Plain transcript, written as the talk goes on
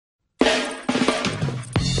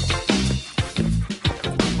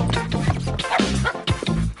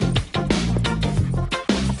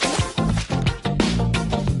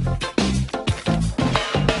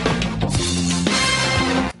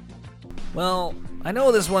Well, I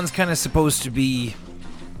know this one's kind of supposed to be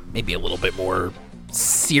maybe a little bit more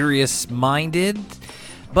serious-minded,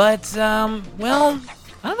 but, well,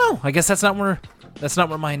 I don't know. I guess that's not where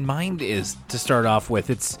my mind is to start off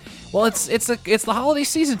with. It's the holiday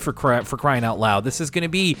season for crying out loud. This is going to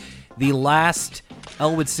be the last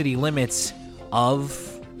Elwood City Limits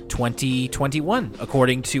of 2021,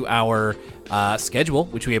 according to our schedule,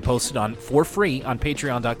 which we have posted on for free on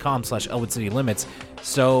patreon.com/Elwood City Limits.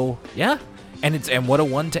 So yeah, and what a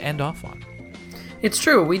one to end off on. It's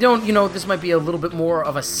true. We don't, this might be a little bit more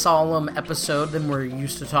of a solemn episode than we're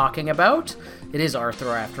used to talking about. It is Arthur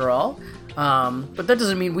after all. But that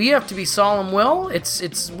doesn't mean we have to be solemn, Will.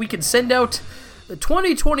 We can send out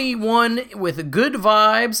 2021 with good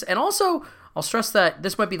vibes, and also, I'll stress that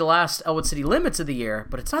this might be the last Elwood City Limits of the year,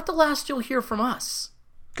 but it's not the last you'll hear from us.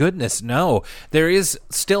 Goodness, no. There is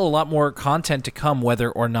still a lot more content to come, whether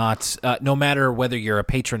or not, no matter whether you're a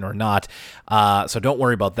patron or not. So don't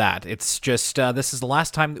worry about that. It's just, this is the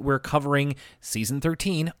last time that we're covering Season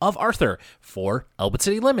 13 of Arthur for Elwood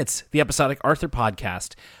City Limits, the episodic Arthur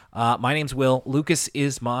podcast. My name's Will. Lucas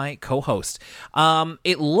is my co-host.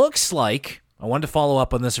 It looks like, I wanted to follow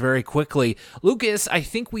up on this very quickly. Lucas, I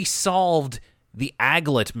think we solved the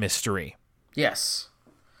Aglet mystery. Yes.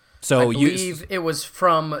 So I believe it was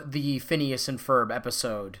from the Phineas and Ferb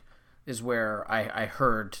episode is where I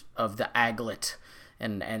heard of the Aglet,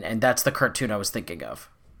 and that's the cartoon I was thinking of.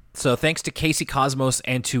 So thanks to Casey Cosmos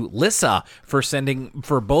and to Lissa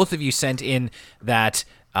for both of you sent in that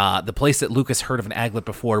the place that Lucas heard of an Aglet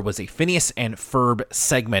before was a Phineas and Ferb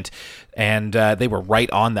segment, and they were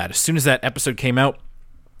right on that. As soon as that episode came out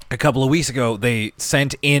a couple of weeks ago, they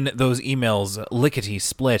sent in those emails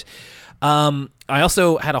lickety-split. I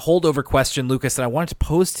also had a holdover question, Lucas, that I wanted to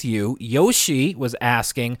pose to you. Yoshi was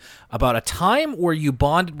asking about a time where you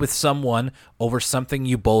bonded with someone over something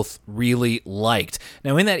you both really liked.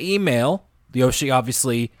 Now, in that email, Yoshi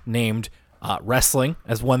obviously named wrestling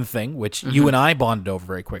as one thing, which you and I bonded over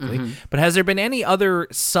very quickly. But has there been any other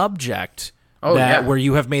subject where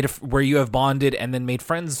you have bonded and then made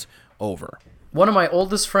friends over? One of my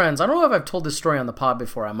oldest friends, I don't know if I've told this story on the pod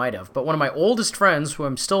before, I might have, but one of my oldest friends, who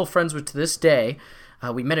I'm still friends with to this day,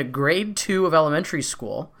 we met at grade 2 of elementary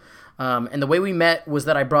school, and the way we met was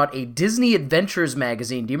that I brought a Disney Adventures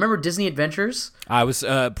magazine. Do you remember Disney Adventures? I was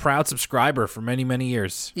a proud subscriber for many, many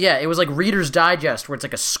years. Yeah, it was like Reader's Digest, where it's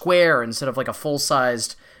like a square instead of like a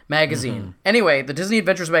full-sized magazine. Anyway, the Disney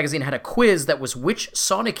Adventures magazine had a quiz that was, which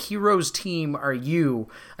Sonic Heroes team are you?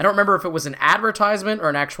 I don't remember if it was an advertisement or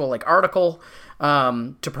an actual like article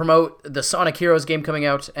to promote the Sonic Heroes game coming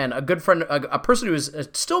out, and a good friend, a person who is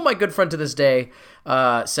still my good friend to this day,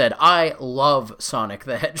 said, I love Sonic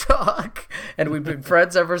the Hedgehog, and we've been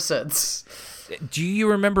friends ever since. Do you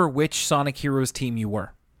remember which Sonic Heroes team you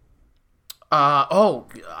were?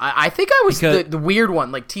 I think I was the weird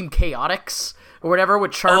one, like Team Chaotix or whatever, with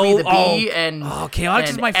Charmy the Bee and Chaotix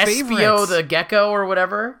is my favorite. Espio the Gecko or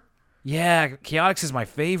whatever. Yeah, Chaotix is my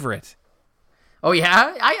favorite. Oh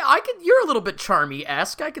yeah, I could. You're a little bit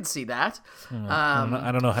Charmy-esque. I can see that. I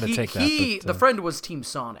don't know how to take that. The friend was Team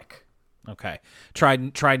Sonic. Okay, tried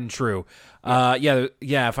and true. Yeah.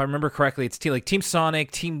 If I remember correctly, it's Team Sonic,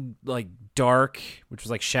 Team like Dark, which was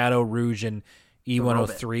like Shadow, Rouge, and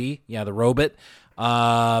E103. Yeah, the Robot.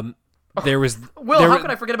 There was how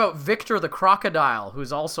could I forget about Victor the Crocodile,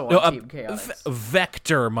 who's also on Team Chaotix?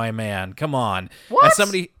 Vector, my man, come on. What?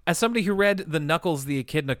 As somebody who read the Knuckles the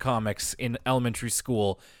Echidna comics in elementary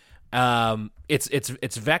school,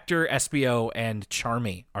 it's Vector, Espio, and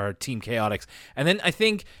Charmy are Team Chaotix, and then I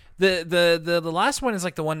think the last one is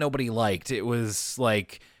like the one nobody liked. It was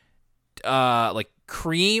like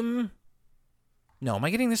Cream. No, am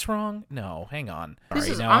I getting this wrong? No, hang on. I'm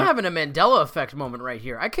having a Mandela effect moment right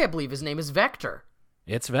here. I can't believe his name is Vector.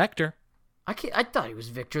 It's Vector. I thought he was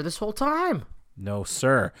Victor this whole time. No,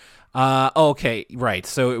 sir. Okay, right.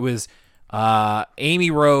 So it was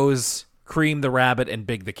Amy Rose, Cream the Rabbit, and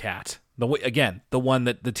Big the Cat.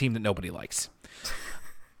 The team that nobody likes.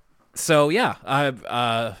 So yeah,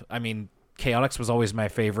 I mean, Chaotix was always my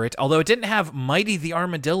favorite. Although it didn't have Mighty the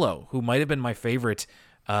Armadillo, who might have been my favorite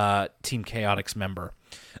Team Chaotix member.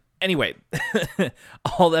 Anyway,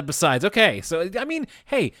 all that besides. Okay, so I mean,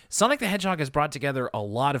 hey, Sonic the Hedgehog has brought together a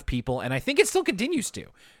lot of people, and I think it still continues to.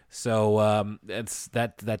 So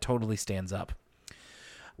that totally stands up.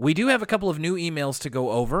 We do have a couple of new emails to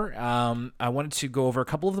go over. I wanted to go over a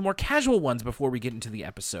couple of the more casual ones before we get into the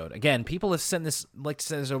episode. Again, people have like to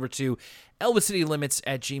send this over to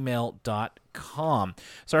elwoodcitylimits@gmail.com.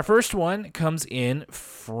 So our first one comes in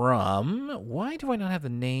from, why do I not have the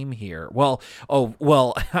name here? Well,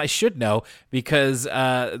 I should know because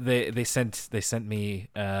they sent me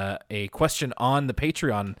a question on the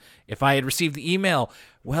Patreon if I had received the email.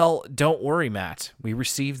 Well, don't worry, Matt. We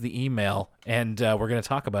received the email, and we're going to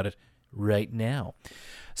talk about it right now.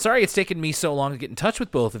 Sorry it's taken me so long to get in touch with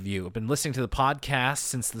both of you. I've been listening to the podcast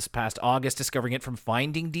since this past August, discovering it from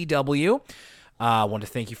Finding DW. I want to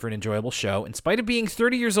thank you for an enjoyable show. In spite of being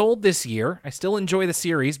 30 years old this year, I still enjoy the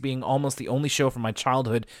series, being almost the only show from my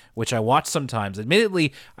childhood which I watch sometimes.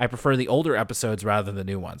 Admittedly, I prefer the older episodes rather than the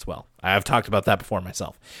new ones. Well, I've talked about that before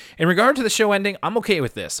myself. In regard to the show ending, I'm okay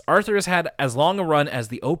with this. Arthur has had as long a run as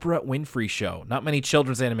the Oprah Winfrey Show. Not many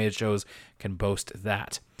children's animated shows can boast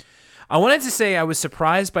that. I wanted to say I was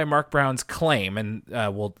surprised by Mark Brown's claim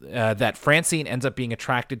that Francine ends up being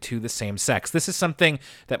attracted to the same sex. This is something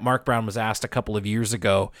that Mark Brown was asked a couple of years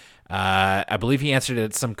ago. I believe he answered it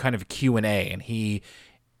at some kind of Q&A, and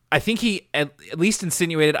I think he at least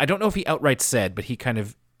insinuated, I don't know if he outright said, but he kind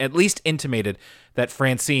of at least intimated that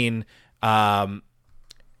Francine, at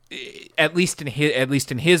least in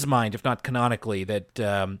his mind, if not canonically,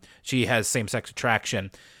 that she has same-sex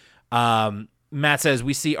attraction. Matt says,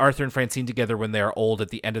 we see Arthur and Francine together when they are old at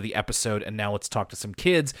the end of the episode, and now let's talk to some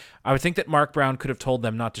kids. I would think that Mark Brown could have told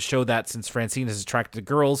them not to show that since Francine is attracted to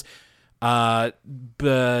girls. But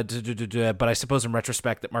I suppose in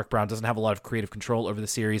retrospect that Mark Brown doesn't have a lot of creative control over the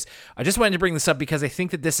series. I just wanted to bring this up because I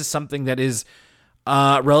think that this is something that is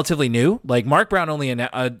relatively new. Like, Mark Brown only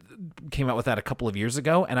came out with that a couple of years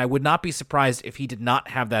ago, and I would not be surprised if he did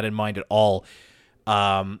not have that in mind at all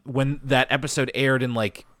when that episode aired in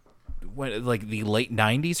like the late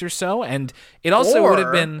 90s or so, and it also would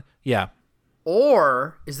have been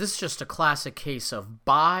Or is this just a classic case of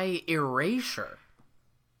bi erasure?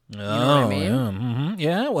 You know what I mean? Yeah, mm-hmm.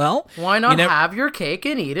 Yeah, well, why not have your cake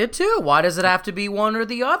and eat it too? Why does it have to be one or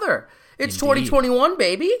the other? It's 2021,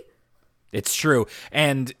 baby. It's true,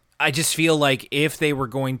 and I just feel like if they were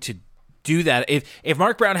going to do that, if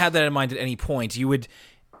Mark Brown had that in mind at any point, you would.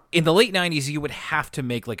 In the late 90s, you would have to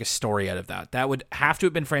make like a story out of that. That would have to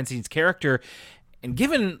have been Francine's character. And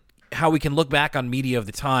given how we can look back on media of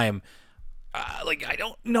the time, I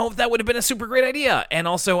don't know if that would have been a super great idea. And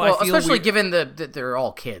also, I feel especially given that they're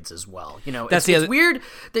all kids as well. You know, it's weird.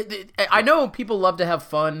 I know people love to have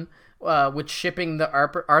fun with shipping the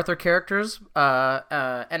Arthur characters,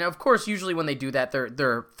 and of course, usually when they do that,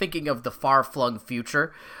 they're thinking of the far-flung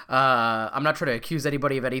future. I'm not trying to accuse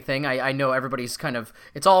anybody of anything. I know everybody's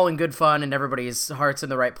it's all in good fun, and everybody's heart's in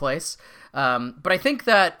the right place. But I think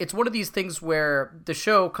that it's one of these things where the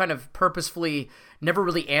show kind of purposefully never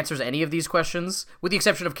really answers any of these questions, with the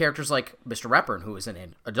exception of characters like Mr. Ratburn, who is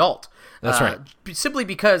an adult. That's right. Simply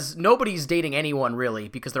because nobody's dating anyone, really,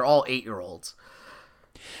 because they're all 8-year-olds.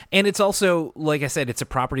 And it's also, like I said, it's a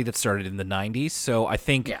property that started in the 90s, so I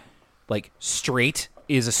think straight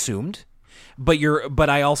is assumed. But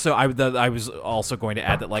I was also going to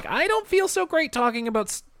add that I don't feel so great talking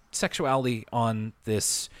about sexuality on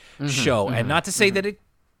this show, and not to say that it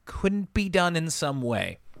couldn't be done in some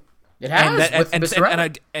way. It has,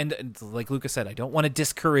 and like Lucas said, I don't want to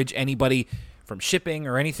discourage anybody from shipping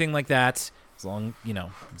or anything like that, as long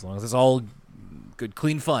as it's all good,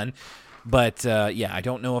 clean fun. But, I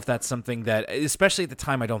don't know if that's something that, especially at the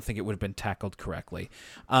time, I don't think it would have been tackled correctly.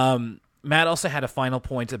 Matt also had a final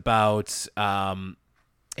point about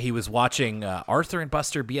he was watching Arthur and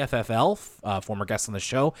Buster BFFL, former guest on the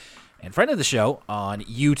show and friend of the show, on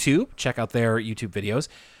YouTube. Check out their YouTube videos.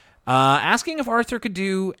 Asking if Arthur could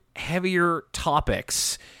do heavier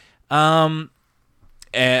topics. I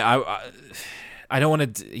don't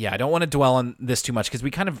want to dwell on this too much because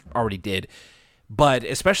we kind of already did. But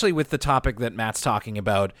especially with the topic that Matt's talking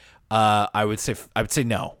about, I would say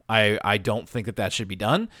no. I don't think that should be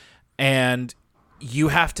done, and you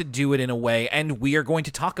have to do it in a way. And we are going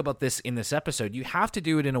to talk about this in this episode. You have to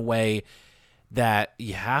do it in a way that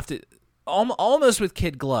you have to almost with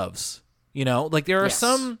kid gloves. You know, there are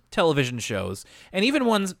some television shows and even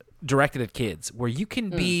ones directed at kids where you can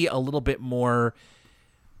be a little bit more.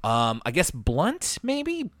 I guess blunt,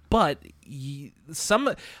 maybe, but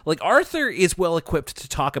Arthur is well equipped to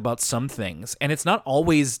talk about some things, and it's not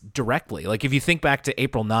always directly. Like, if you think back to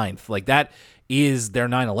April 9th, that is their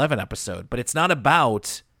 9/11 episode, but it's not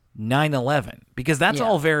about 9/11 because that's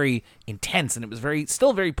all very intense, and it was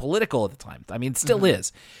still very political at the time. I mean, it still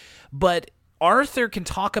is. But Arthur can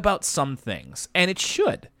talk about some things, and it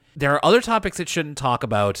should. There are other topics it shouldn't talk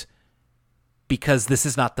about because this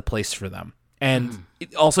is not the place for them. And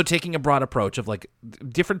also taking a broad approach of like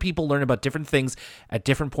different people learn about different things at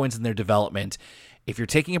different points in their development. If you're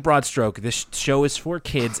taking a broad stroke, this show is for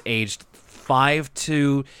kids aged 5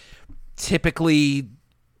 to typically,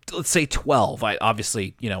 let's say 12.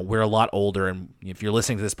 Obviously, we're a lot older, and if you're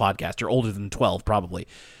listening to this podcast, you're older than 12 probably.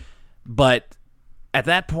 But at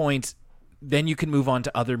that point, then you can move on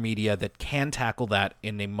to other media that can tackle that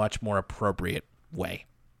in a much more appropriate way.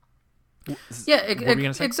 Yeah,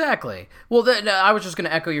 exactly. Well, I was just going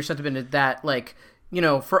to echo your sentiment that, like,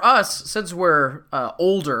 for us, since we're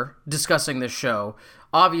older discussing this show,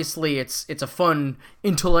 obviously it's a fun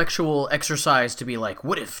intellectual exercise to be like,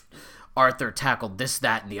 what if Arthur tackled this,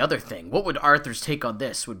 that, and the other thing? What would Arthur's take on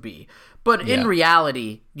this would be? But in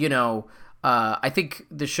reality, I think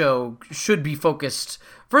the show should be focused.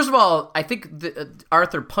 First of all, I think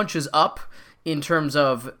Arthur punches up in terms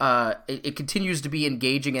of it continues to be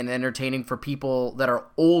engaging and entertaining for people that are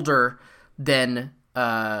older than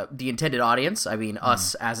the intended audience. I mean,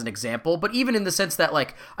 us as an example. But even in the sense that,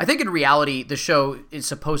 like, I think in reality, the show is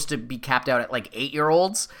supposed to be capped out at, like,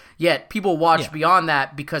 8-year-olds. Yet people watch beyond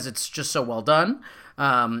that because it's just so well done.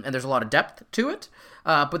 And there's a lot of depth to it.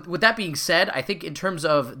 But with that being said, I think in terms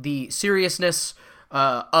of the seriousness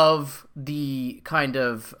of the kind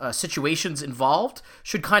of situations involved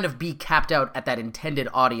should kind of be capped out at that intended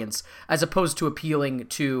audience, as opposed to appealing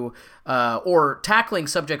to or tackling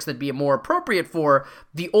subjects that be more appropriate for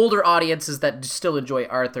the older audiences that still enjoy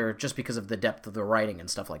Arthur just because of the depth of the writing and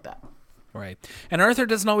stuff like that. Right. And Arthur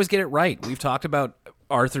doesn't always get it right. We've talked about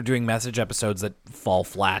Arthur doing message episodes that fall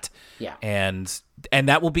flat. Yeah. And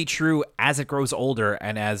that will be true as it grows older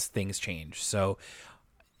and as things change. So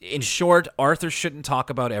in short, Arthur shouldn't talk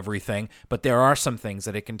about everything, but there are some things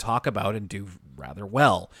that it can talk about and do rather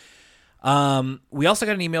well. We also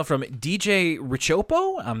got an email from DJ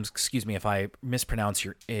Richopo. Excuse me if I mispronounce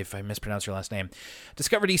your last name.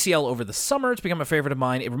 Discovered ECL over the summer. It's become a favorite of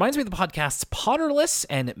mine. It reminds me of the podcasts Potterless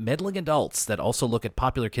and Meddling Adults that also look at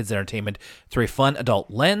popular kids entertainment through a fun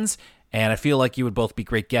adult lens. And I feel like you would both be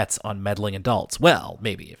great gets on Meddling Adults. Well,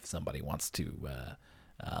 maybe if somebody wants to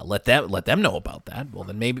let them know about that. Well,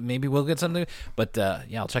 then maybe we'll get something. But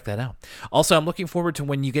I'll check that out. Also, I'm looking forward to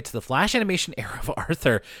when you get to the Flash animation era of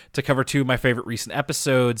Arthur to cover 2 of my favorite recent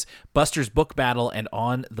episodes, Buster's Book Battle and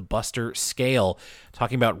On the Buster Scale,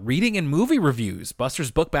 talking about reading and movie reviews.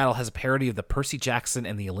 Buster's Book Battle has a parody of the Percy Jackson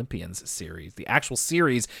and the Olympians series. The actual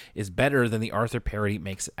series is better than the Arthur parody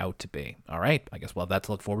makes it out to be. All right, I guess we'll have that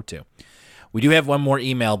to look forward to. We do have one more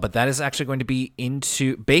email, but that is actually going to be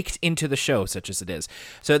baked into the show, such as it is.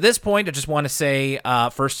 So at this point, I just want to say,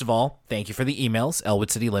 first of all, thank you for the emails,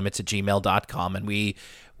 elwoodcitylimits@gmail.com, and we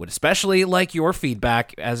would especially like your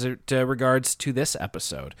feedback as it regards to this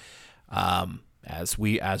episode, as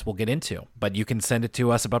we'll get into. But you can send it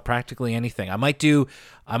to us about practically anything. I might do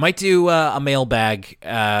a mailbag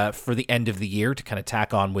for the end of the year to kind of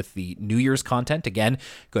tack on with the New Year's content. Again,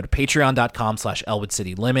 go to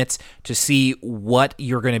patreon.com/elwoodcitylimits to see what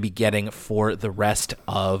you're going to be getting for the rest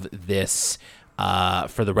of this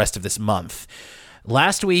month.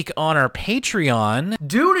 Last week on our Patreon,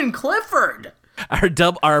 Dune and Clifford.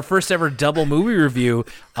 Our first ever double movie review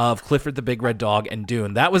of Clifford the Big Red Dog and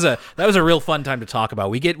Dune. That was a real fun time to talk about.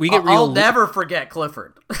 We get real. I'll never forget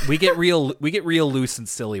Clifford. we get real loose and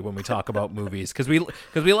silly when we talk about movies because we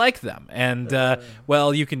like them. And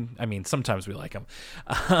sometimes we like them.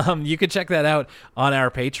 You can check that out on our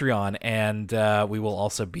Patreon, and we will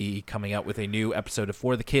also be coming out with a new episode of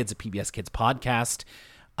For the Kids, a PBS Kids podcast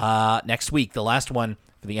next week. The last one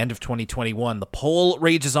for the end of 2021. The poll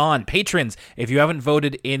rages on. Patrons, if you haven't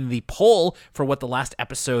voted in the poll for what the last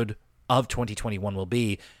episode of 2021 will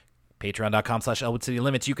be,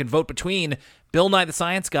 patreon.com/elwoodcitylimits, you can vote between Bill Nye the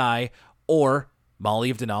Science Guy or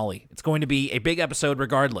Molly of Denali. It's going to be a big episode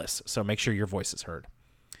regardless, so make sure your voice is heard.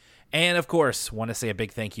 And, of course, want to say a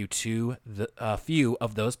big thank you to a few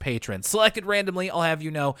of those patrons. Selected randomly, I'll have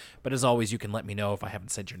you know, but as always, you can let me know if I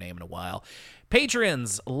haven't said your name in a while.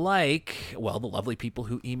 Patrons like, the lovely people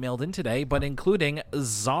who emailed in today, but including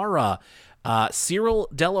Zara, Cyril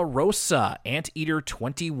Della Rosa,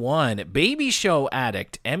 Anteater21, Baby Show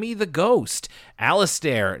Addict, Emmy the Ghost,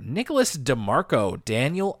 Alistair, Nicholas DeMarco,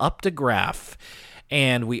 Daniel Updegraff.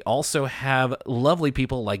 And we also have lovely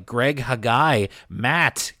people like Greg Hagai,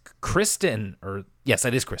 Matt, Kristen, yes,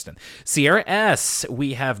 that is Kristen, Sierra S.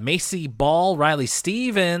 We have Macy Ball, Riley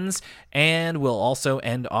Stevens, and we'll also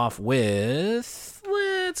end off with,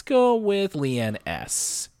 let's go with Leanne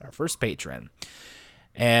S., our first patron.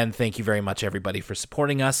 And thank you very much, everybody, for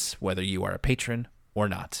supporting us, whether you are a patron or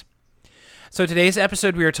not. So today's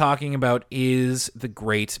episode we are talking about is The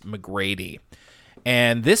Great McGrady.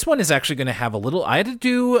 And this one is actually going to have a little, I had to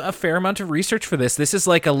do a fair amount of research for this. This is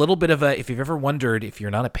like a little bit of a, if you've ever wondered, if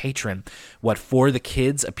you're not a patron, what For the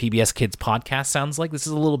Kids, a PBS Kids podcast sounds like, this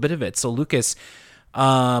is a little bit of it. So Lucas,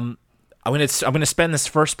 I'm going to spend this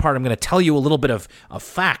first part, I'm going to tell you a little bit of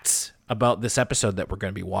facts about this episode that we're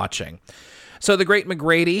going to be watching. So The Great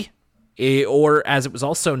McGrady, or as it was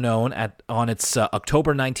also known on its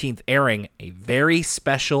October 19th airing, a very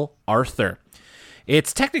special Arthur.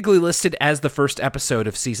 It's technically listed as the first episode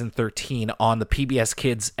of season 13 on the PBS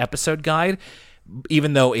Kids episode guide,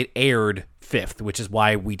 even though it aired 5th, which is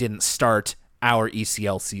why we didn't start our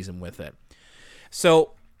ECL season with it.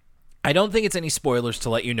 So I don't think it's any spoilers to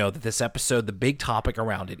let you know that this episode, the big topic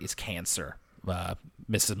around it is cancer.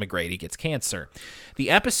 Mrs. McGrady gets cancer.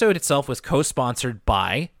 The episode itself was co-sponsored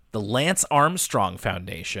by the Lance Armstrong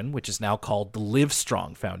Foundation, which is now called the Live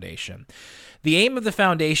Strong Foundation. The aim of the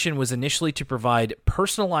foundation was initially to provide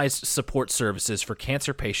personalized support services for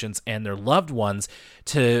cancer patients and their loved ones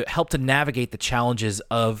to help to navigate the challenges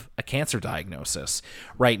of a cancer diagnosis.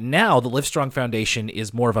 Right now, the Live Strong Foundation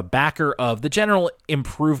is more of a backer of the general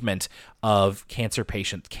improvement of cancer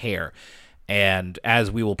patient care. And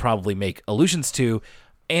as we will probably make allusions to,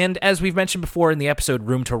 and as we've mentioned before in the episode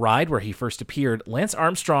Room to Ride, where he first appeared, Lance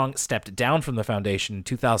Armstrong stepped down from the foundation in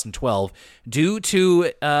 2012 due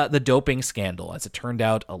to the doping scandal. As it turned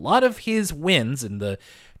out, a lot of his wins in the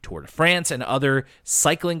Tour de France and other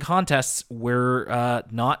cycling contests were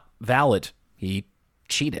not valid. He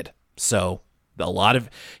cheated. So a lot of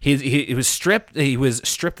he was stripped. He was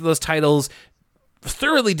stripped of those titles,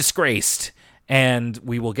 thoroughly disgraced, and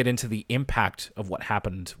we will get into the impact of what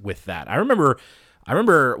happened with that. I remember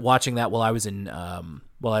watching that while I was in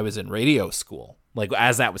radio school, like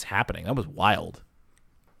as that was happening. That was wild.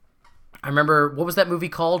 I remember, what was that movie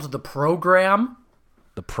called? The Program?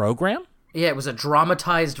 The Program? Yeah, it was a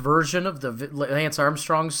dramatized version of the Lance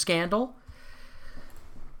Armstrong scandal.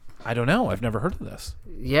 I don't know. I've never heard of this.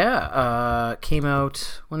 Yeah, came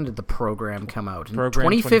out, when did The Program come out? In Program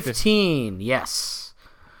 2015, yes.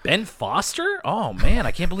 Ben Foster? Oh man,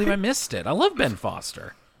 I can't believe I missed it. I love Ben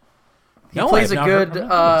Foster. He plays a good,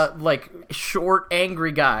 short,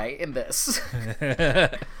 angry guy in this.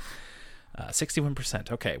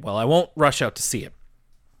 61%. Okay, well, I won't rush out to see it.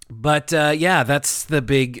 But, yeah,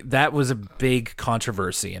 that was a big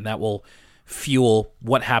controversy, and that will fuel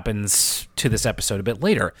what happens to this episode a bit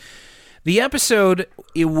later. The episode,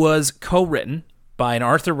 it was co-written by an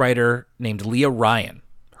Arthur writer named Leah Ryan.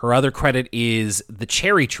 Her other credit is The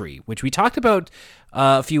Cherry Tree, which we talked about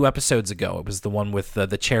a few episodes ago. It was the one with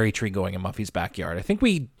the cherry tree going in Muffy's backyard. I think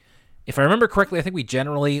if I remember correctly, I think we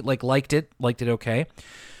generally liked it okay.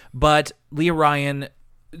 But Leah Ryan,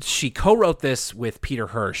 she co-wrote this with Peter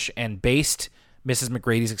Hirsch and based Mrs.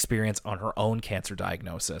 McGrady's experience on her own cancer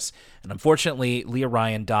diagnosis. And unfortunately, Leah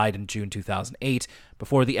Ryan died in June 2008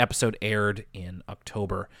 before the episode aired in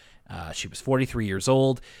October. She was 43 years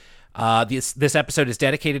old. This episode is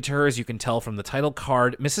dedicated to her, as you can tell from the title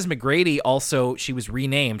card. Mrs. McGrady also, she was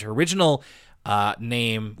renamed. Her original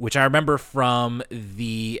name, which I remember from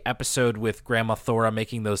the episode with Grandma Thora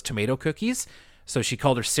making those tomato cookies. So she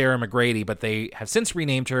called her Sarah McGrady, but they have since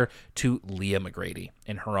renamed her to Leah McGrady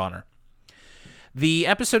in her honor. The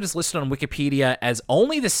episode is listed on Wikipedia as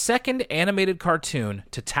only the second animated cartoon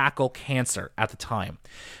to tackle cancer at the time.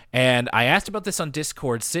 And I asked about this on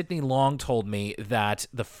Discord. Sydney Long told me that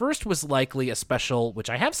the first was likely a special, which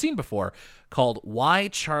I have seen before, called Why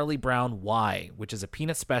Charlie Brown Why, which is a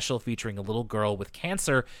Peanut special featuring a little girl with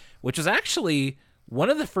cancer, which was actually one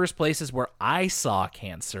of the first places where I saw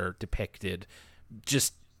cancer depicted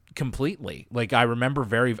just completely. Like I remember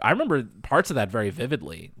parts of that very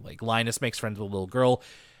vividly. Like Linus makes friends with a little girl.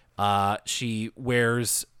 She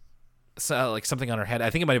wears something on her head. I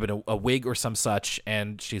think it might have been a wig or some such,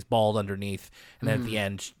 and she's bald underneath. And then at the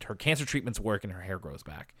end, her cancer treatments work and her hair grows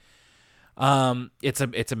back. It's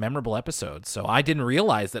a memorable episode. So I didn't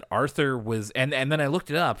realize that Arthur was, and then I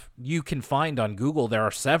looked it up. You can find on Google there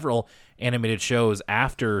are several animated shows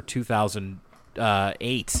after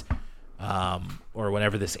 2008. Or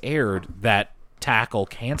whenever this aired, that tackle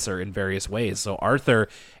cancer in various ways. So Arthur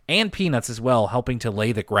and Peanuts as well, helping to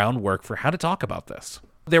lay the groundwork for how to talk about this.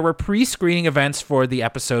 There were pre-screening events for the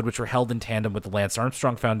episode, which were held in tandem with the Lance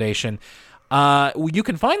Armstrong Foundation. You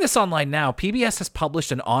can find this online now. PBS has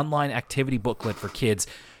published an online activity booklet for kids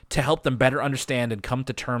to help them better understand and come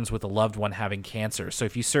to terms with a loved one having cancer. So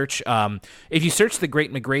if you search The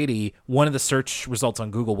Great McGrady, one of the search results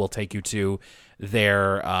on Google will take you to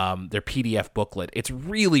their PDF booklet. It's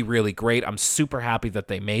really, really great. I'm super happy that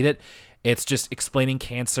they made it. It's just explaining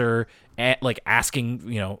cancer, like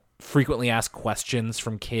asking, frequently asked questions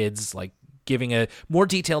from kids, like giving a more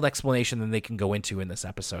detailed explanation than they can go into in this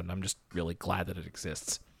episode, and I'm just really glad that it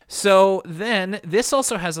exists. So then, this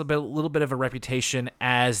also has a little bit of a reputation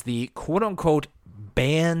as the quote-unquote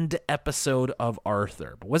banned episode of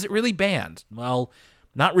Arthur. But was it really banned? Well,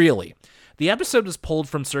 not really. The episode was pulled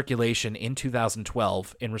from circulation in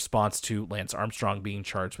 2012 in response to Lance Armstrong being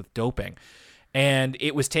charged with doping. And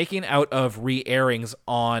it was taken out of re-airings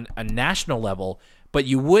on a national level, but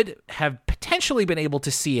you would have potentially been able to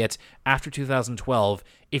see it after 2012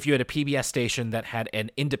 if you had a PBS station that had an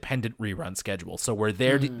independent rerun schedule. So where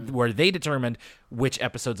they determined which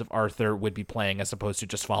episodes of Arthur would be playing as opposed to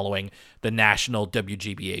just following the national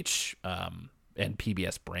WGBH and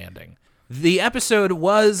PBS branding. The episode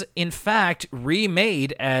was, in fact,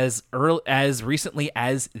 remade as recently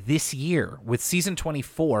as this year, with season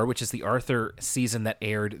 24, which is the Arthur season that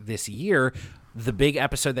aired this year. The big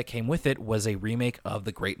episode that came with it was a remake of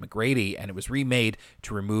The Great McGrady, and it was remade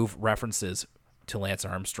to remove references to Lance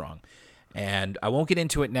Armstrong. And I won't get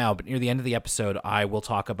into it now, but near the end of the episode, I will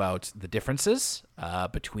talk about the differences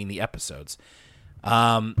between the episodes.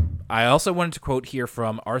 I also wanted to quote here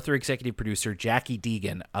from Arthur executive producer Jackie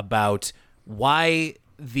Deegan about why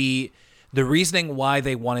the reasoning why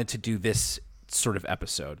they wanted to do this sort of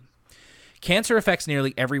episode. Cancer affects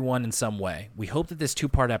nearly everyone in some way. We hope that this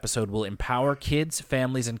 2-part episode will empower kids,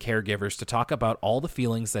 families, and caregivers to talk about all the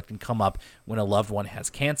feelings that can come up when a loved one has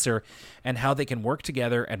cancer and how they can work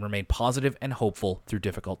together and remain positive and hopeful through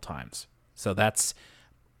difficult times. So that's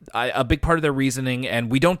a big part of their reasoning, and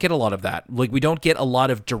we don't get a lot of that. Like, we don't get a lot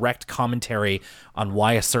of direct commentary on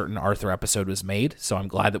why a certain Arthur episode was made, so I'm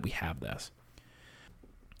glad that we have this.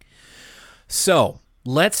 So,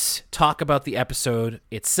 let's talk about the episode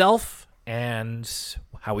itself and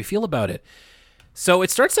how we feel about it. So, it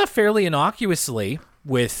starts off fairly innocuously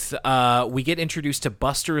with, we get introduced to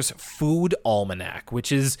Buster's Food Almanac,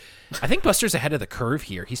 which is, I think Buster's ahead of the curve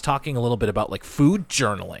here. He's talking a little bit about like food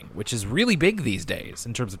journaling, which is really big these days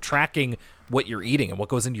in terms of tracking what you're eating and what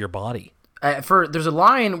goes into your body. There's a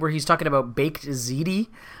line where he's talking about baked ziti,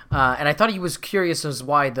 and I thought he was curious as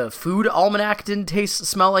why the food almanac didn't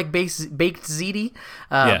smell like baked ziti,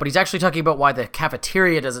 but he's actually talking about why the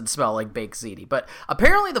cafeteria doesn't smell like baked ziti. But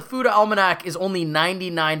apparently the food almanac is only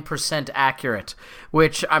 99% accurate,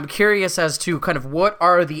 which I'm curious as to kind of what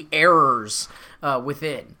are the errors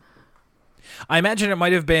within. I imagine it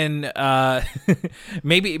might have been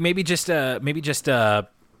maybe just a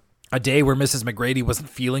day where Mrs. McGrady wasn't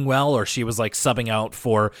feeling well, or she was like subbing out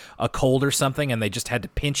for a cold or something and they just had to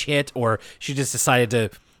pinch hit, or she just decided to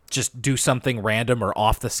just do something random or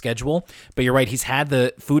off the schedule. But you're right, he's had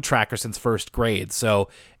the food tracker since first grade. So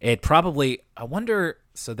it probably, I wonder,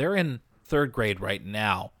 so they're in third grade right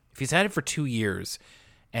now. If he's had it for 2 years,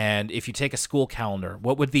 and if you take a school calendar,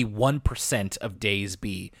 what would the 1% of days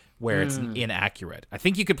be where it's inaccurate? I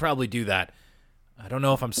think you could probably do that. I don't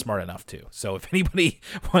know if I'm smart enough to. So if anybody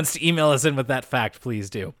wants to email us in with that fact,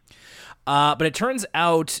 please do. But it turns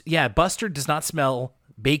out, Buster does not smell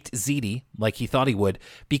baked ziti like he thought he would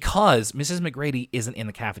because Mrs. McGrady isn't in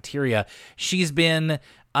the cafeteria. She's been,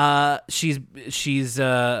 well,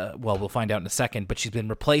 we'll find out in a second, but she's been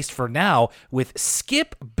replaced for now with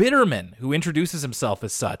Skip Bitterman, who introduces himself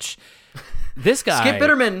as such. This guy... Skip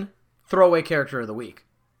Bitterman, throwaway character of the week.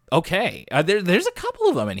 Okay, there's a couple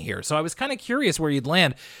of them in here, so I was kind of curious where you'd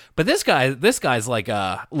land. But this guy's like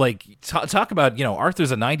talk about, you know,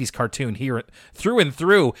 Arthur's a '90s cartoon here through and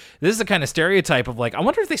through. This is the kind of stereotype of like, I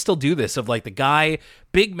wonder if they still do this, of like the guy,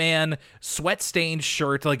 big man, sweat stained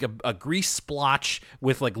shirt, like a grease splotch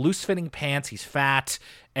with like loose fitting pants. He's fat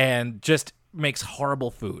and just makes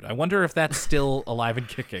horrible food. I wonder if that's still alive and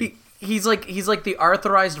kicking. He's like the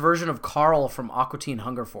Arthurized version of Carl from Aqua Teen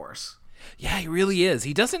Hunger Force. Yeah, he really is.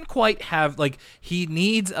 He doesn't quite have, like, he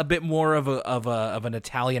needs a bit more of an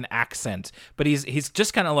Italian accent, but he's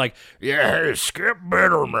just kind of like, yeah, Skip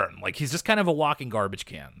Bitterman. Like, he's just kind of a walking garbage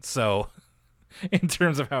can. So, in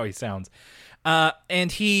terms of how he sounds,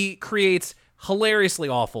 and he creates hilariously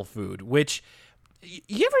awful food. Which,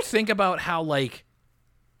 you ever think about how like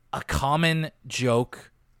a common joke?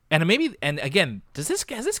 And again, has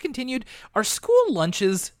this continued? Are school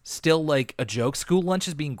lunches still like a joke? School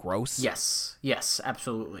lunches being gross? Yes,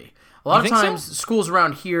 absolutely. A lot of times, schools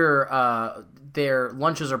around here, their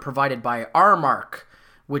lunches are provided by Armark,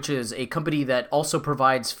 which is a company that also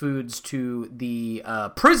provides foods to the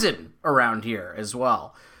prison around here as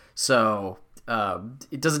well. So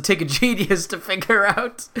it doesn't take a genius to figure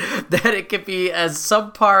out that it can be as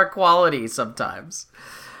subpar quality sometimes.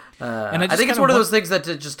 And I think it's one of those things that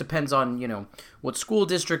it just depends on, you know, what school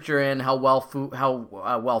district you're in, how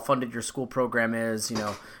well funded your school program is, you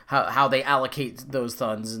know, how they allocate those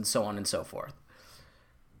funds, and so on and so forth.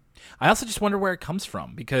 I also just wonder where it comes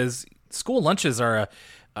from, because school lunches are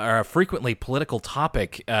a frequently political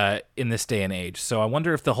topic in this day and age. So I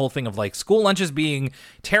wonder if the whole thing of like school lunches being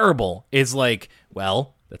terrible is like,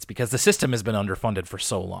 well, that's because the system has been underfunded for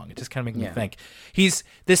so long. It just kind of makes me think.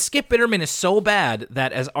 This Skip Bitterman is so bad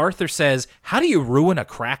that, as Arthur says, how do you ruin a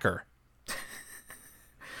cracker?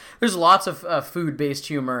 There's lots of food-based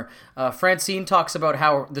humor. Francine talks about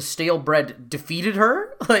how the stale bread defeated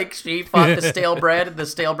her. Like, she fought the stale bread, and the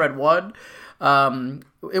stale bread won.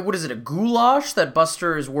 What is it, a goulash that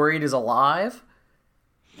Buster is worried is alive?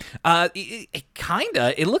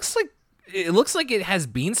 Kinda. It looks like it has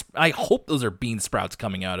beans. I hope those are bean sprouts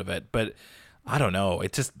coming out of it, but I don't know.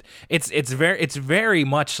 It's very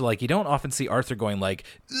much like, you don't often see Arthur going like,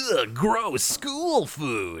 ugh, gross school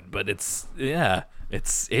food, but it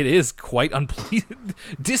is quite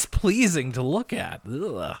displeasing to look at.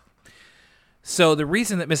 Ugh. So the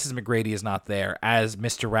reason that Mrs. McGrady is not there, as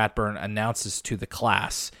Mr. Ratburn announces to the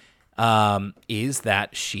class, is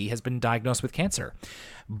that she has been diagnosed with cancer.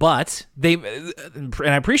 But and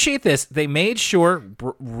I appreciate this, they made sure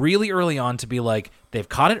really early on to be like, they've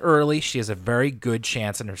caught it early, she has a very good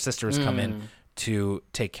chance, and her sister has come in to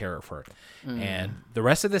take care of her. And the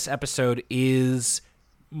rest of this episode is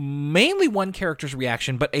mainly one character's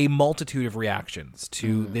reaction, but a multitude of reactions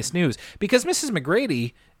to this news. Because Mrs.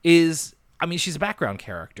 McGrady is, I mean, she's a background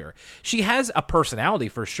character. She has a personality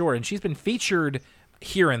for sure, and she's been featured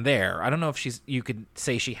here and there. I don't know if you could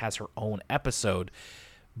say she has her own episode,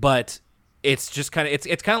 but it's just kind of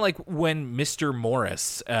it's kind of like when Mr.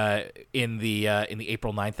 Morris in the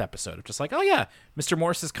April 9th episode, of just like, oh yeah, Mr.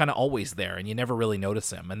 Morris is kind of always there, and you never really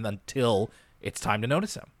notice him, and until it's time to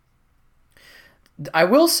notice him. I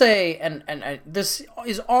will say, and this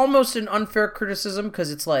is almost an unfair criticism, because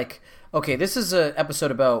it's like, okay, this is an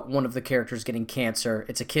episode about one of the characters getting cancer.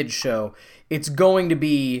 It's a kid's show. It's going to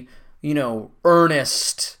be, you know,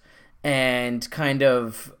 earnest and kind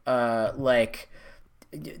of like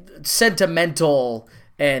sentimental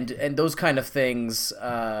and those kind of things,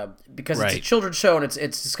 because it's a children's show and it's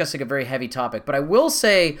discussing a very heavy topic. But I will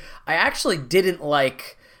say, I actually didn't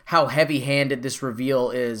like how heavy-handed this reveal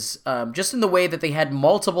is, just in the way that they had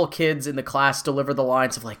multiple kids in the class deliver the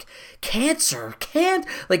lines of like, cancer,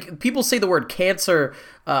 like, people say the word cancer,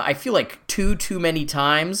 I feel like too many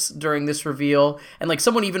times during this reveal, and like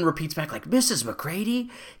someone even repeats back like, Mrs. McGrady,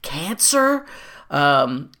 cancer?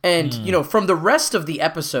 You know, from the rest of the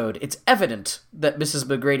episode, it's evident that Mrs.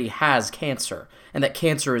 McGrady has cancer, and that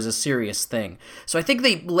cancer is a serious thing. So I think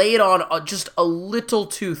they lay it on just a little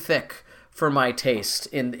too thick for my taste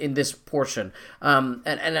in this portion.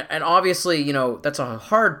 And obviously, you know, that's a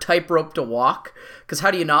hard tightrope to walk, because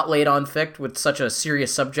how do you not lay it on thick with such a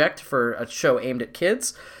serious subject for a show aimed at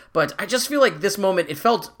kids? But I just feel like this moment, it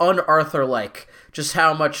felt un-Arthur-like, just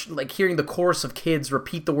how much, like, hearing the chorus of kids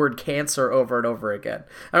repeat the word cancer over and over again.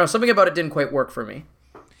 I don't know, something about it didn't quite work for me.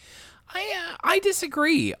 I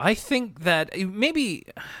disagree. I think that maybe,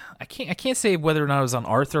 I can't say whether or not it was on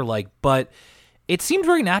Arthur-like, but it seemed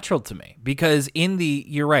very natural to me, because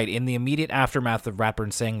you're right, in the immediate aftermath of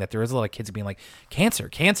Ratburn saying that, there is a lot of kids being like, cancer,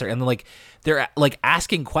 and like, they're like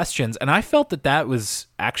asking questions, and I felt that was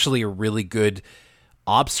actually a really good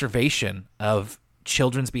observation of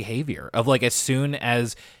children's behavior, of like, as soon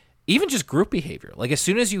as, even just group behavior, like as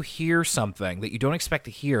soon as you hear something that you don't expect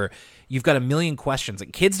to hear, you've got a million questions,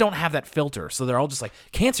 and kids don't have that filter, so they're all just like,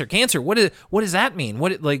 cancer, what does that mean?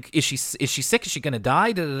 What, like, is she sick? Is she gonna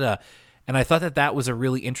die? Da, da, da. And I thought that was a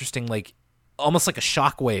really interesting, like, almost like a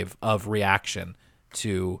shockwave of reaction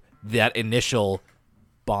to that initial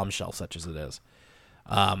bombshell, such as it is.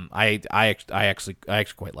 I actually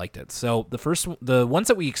quite liked it. So the ones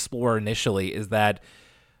that we explore initially is that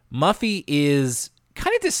Muffy is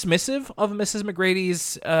kind of dismissive of Mrs.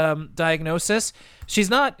 McGrady's diagnosis. She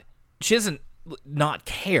doesn't not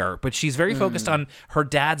care, but she's very focused on her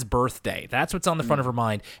dad's birthday. That's what's on the front of her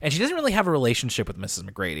mind, and she doesn't really have a relationship with Mrs.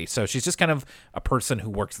 McGrady, so she's just kind of a person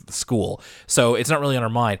who works at the school, so it's not really on her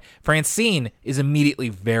mind. Francine is immediately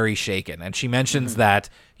very shaken, and she mentions that,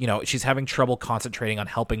 you know, she's having trouble concentrating on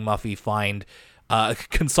helping Muffy find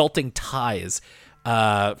consulting ties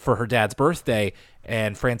for her dad's birthday,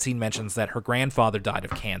 and Francine mentions that her grandfather died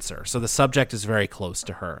of cancer, so the subject is very close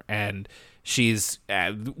to her, and she's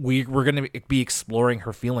we're going to be exploring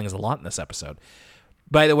her feelings a lot in this episode.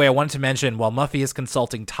 By the way, I wanted to mention, while Muffy is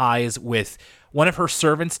consulting ties with one of her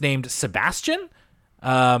servants named Sebastian,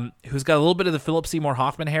 who's got a little bit of the Philip Seymour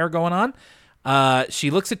Hoffman hair going on,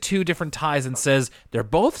 She looks at two different ties and says, "They're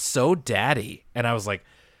both so daddy." And I was like,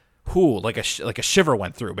 "Who?" Like a shiver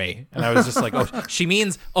went through me, and I was just like, "Oh, she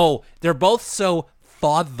means they're both so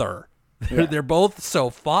father. Yeah. They're both so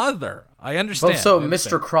father." I understand. Both so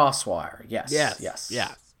Mr. Crosswire. Yes. Yes.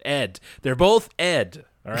 Ed. They're both Ed.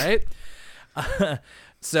 All right.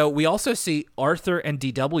 So we also see Arthur and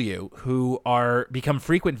DW, who become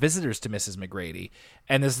frequent visitors to Mrs. McGrady,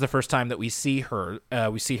 and this is the first time that we see her.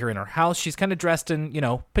 We see her in her house. She's kind of dressed in,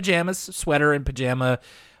 pajamas, sweater and pajama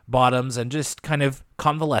bottoms, and just kind of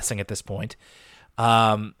convalescing at this point.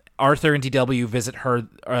 Arthur and DW visit her.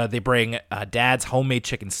 They bring Dad's homemade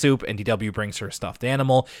chicken soup, and DW brings her a stuffed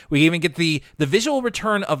animal. We even get the visual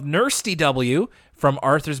return of Nurse DW from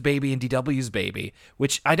Arthur's baby and DW's baby,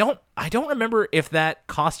 which I don't remember if that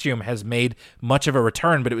costume has made much of a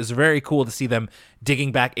return, but it was very cool to see them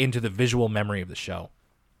digging back into the visual memory of the show.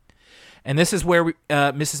 And this is where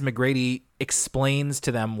Mrs. McGrady explains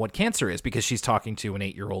to them what cancer is, because she's talking to an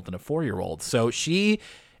 8-year-old and a 4-year-old. So she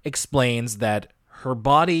explains that her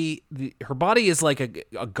body is like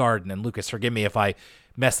a garden. And Lucas, forgive me if I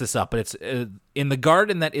mess this up, but it's in the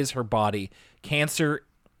garden that is her body. Cancer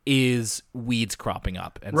is weeds cropping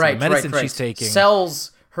up, and so the medicine she's taking.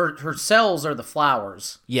 Cells. Her cells are the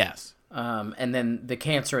flowers. Yes. And then the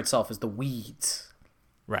cancer itself is the weeds.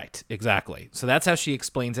 Right. Exactly. So that's how she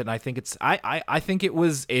explains it, and I think I think it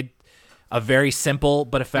was a very simple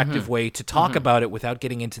but effective way to talk about it without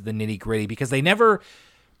getting into the nitty gritty, because they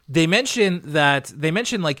mention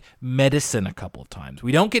like medicine a couple of times.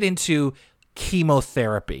 We don't get into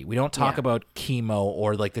chemotherapy. We don't talk about chemo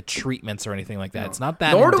or like the treatments or anything like that. No. It's not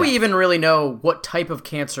that. Nor do we even really know what type of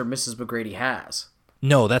cancer Mrs. McGrady has.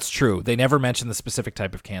 No, that's true. They never mention the specific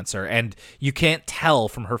type of cancer, and you can't tell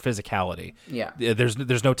from her physicality. Yeah.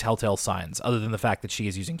 There's no telltale signs other than the fact that she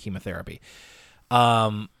is using chemotherapy.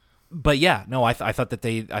 But yeah, no, I thought that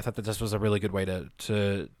this was a really good way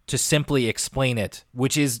to simply explain it,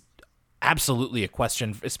 which is absolutely a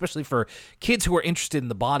question, especially for kids who are interested in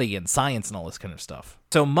the body and science and all this kind of stuff.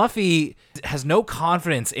 So Muffy has no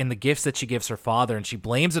confidence in the gifts that she gives her father, and she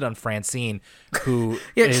blames it on Francine, who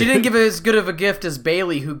she didn't give as good of a gift as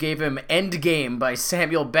Bailey, who gave him Endgame by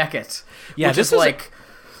Samuel Beckett. Yeah, which is like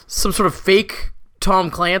some sort of fake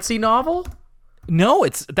Tom Clancy novel. No,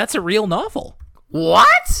 that's a real novel.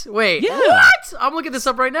 What? Wait, what? I'm looking this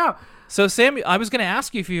up right now. So I was going to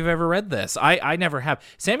ask you if you've ever read this. I never have.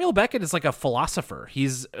 Samuel Beckett is like a philosopher.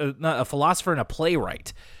 He's a philosopher and a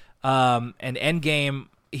playwright. And Endgame,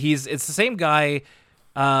 it's the same guy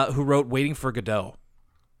who wrote Waiting for Godot.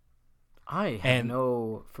 I have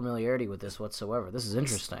no familiarity with this whatsoever. This is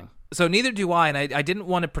interesting. So neither do I, and I didn't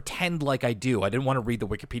want to pretend like I do. I didn't want to read the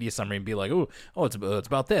Wikipedia summary and be like, oh, it's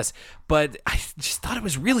about this. But I just thought it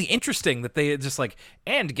was really interesting that they just like,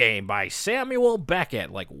 Endgame by Samuel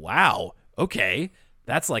Beckett. Like, wow, okay.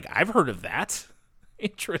 That's like, I've heard of that.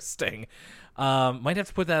 Interesting. Might have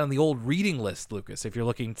to put that on the old reading list, Lucas, if you're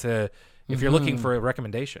looking for a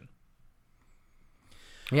recommendation.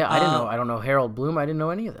 Yeah, I didn't know. I don't know Harold Bloom. I didn't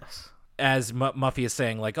know any of this. As Muffy is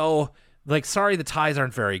saying, like, sorry, the ties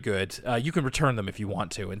aren't very good. You can return them if you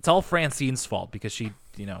want to. And it's all Francine's fault because she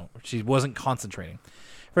wasn't concentrating.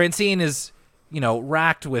 Francine is,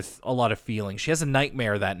 racked with a lot of feelings. She has a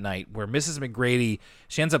nightmare that night where Mrs. McGrady,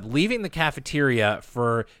 she ends up leaving the cafeteria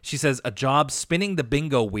for, she says, a job spinning the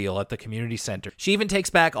bingo wheel at the community center. She even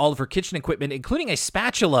takes back all of her kitchen equipment, including a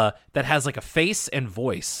spatula that has like a face and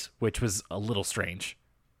voice, which was a little strange.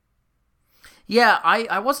 Yeah,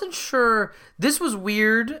 I wasn't sure. This was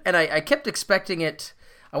weird, and I kept expecting it.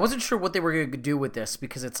 I wasn't sure what they were going to do with this,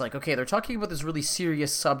 because it's like, okay, they're talking about this really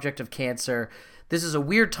serious subject of cancer. This is a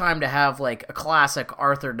weird time to have, like, a classic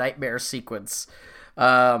Arthur nightmare sequence.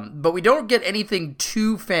 But we don't get anything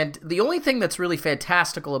too the only thing that's really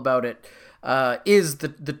fantastical about it is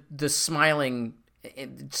the smiling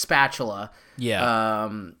spatula. Yeah.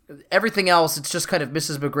 Everything else, it's just kind of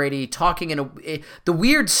Mrs. McGrady talking in the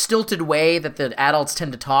weird stilted way that the adults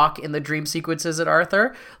tend to talk in the dream sequences at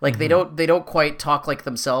Arthur. Like they don't quite talk like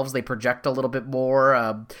themselves. They project a little bit more,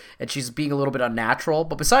 and she's being a little bit unnatural.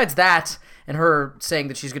 But besides that, and her saying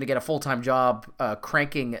that she's going to get a full-time job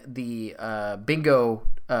cranking the bingo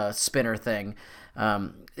spinner thing,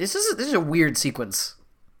 this is a weird sequence.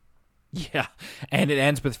 Yeah, and it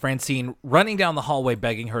ends with Francine running down the hallway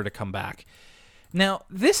begging her to come back. Now,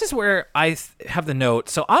 this is where I have the note.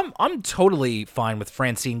 So I'm totally fine with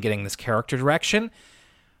Francine getting this character direction,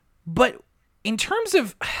 but in terms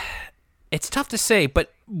of, it's tough to say,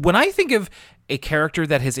 but when I think of a character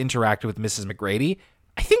that has interacted with Mrs. McGrady,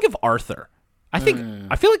 I think of Arthur. I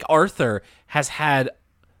feel like Arthur has had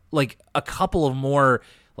like a couple of more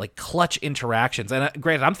like clutch interactions. And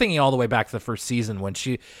granted, I'm thinking all the way back to the first season when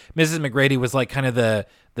Mrs. McGrady was like kind of the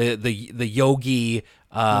yogi,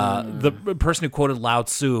 the person who quoted Lao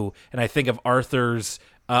Tzu, and I think of Arthur,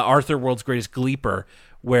 World's Greatest Gleeper,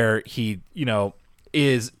 where he,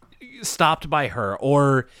 is stopped by her,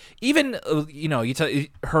 or even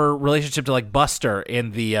her relationship to like Buster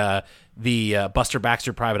in the Buster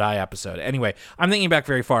Baxter Private Eye episode. Anyway, I'm thinking back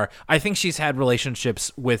very far. I think she's had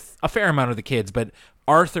relationships with a fair amount of the kids, but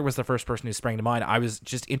Arthur was the first person who sprang to mind. I was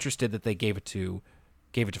just interested that they gave it to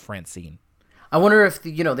Francine. I wonder if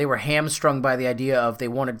they were hamstrung by the idea of they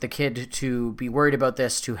wanted the kid to be worried about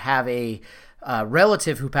this, to have a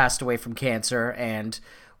relative who passed away from cancer, and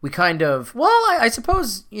we kind of, I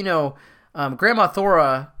suppose, Grandma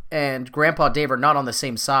Thora and Grandpa Dave are not on the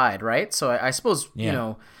same side, right? So I suppose,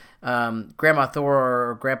 Grandma Thora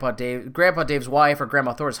or Grandpa Dave's wife or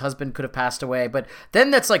Grandma Thora's husband could have passed away. But then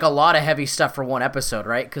that's like a lot of heavy stuff for one episode,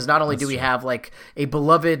 right? Because not only do we have like a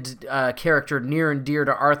beloved character near and dear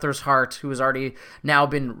to Arthur's heart who has already now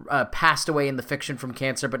been passed away in the fiction from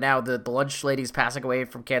cancer, but now the lunch lady's passing away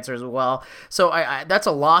from cancer as well. So I that's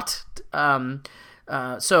a lot.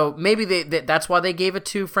 So maybe that's why they gave it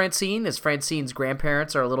to Francine, as Francine's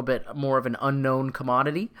grandparents are a little bit more of an unknown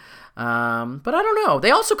commodity. But I don't know.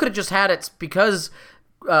 They also could have just had it because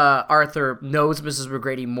Arthur knows Mrs.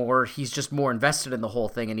 McGrady more. He's just more invested in the whole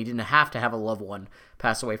thing, and he didn't have to have a loved one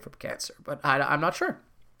pass away from cancer. But I'm not sure.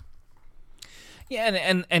 Yeah,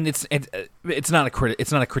 and it's not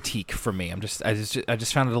a critique for me. I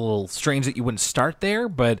just found it a little strange that you wouldn't start there,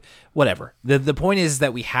 but whatever. The point is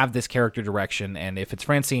that we have this character direction, and if it's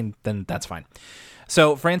Francine, then that's fine.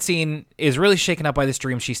 So Francine is really shaken up by this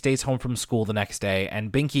dream. She stays home from school the next day,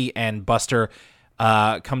 and Binky and Buster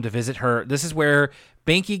come to visit her. This is where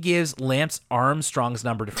Binky gives Lance Armstrong's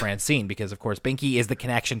number to Francine because, of course, Binky is the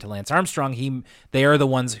connection to Lance Armstrong. They are the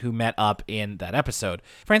ones who met up in that episode.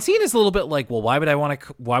 Francine is a little bit like, well, why would I want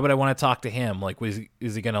to talk to him? Like,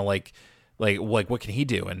 is he gonna like what can he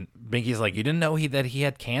do? And Binky's like, you didn't know that he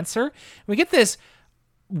had cancer? And we get this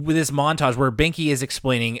with this montage where Binky is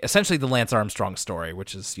explaining essentially the Lance Armstrong story,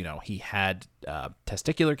 which is, he had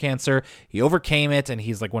testicular cancer, he overcame it, and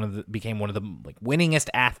he's like became one of the like winningest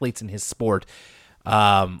athletes in his sport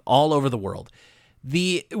all over the world.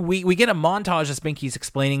 We get a montage as Binky's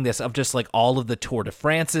explaining this of just like all of the Tour de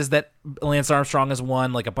France's that Lance Armstrong has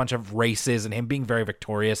won, like a bunch of races, and him being very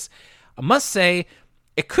victorious. I must say,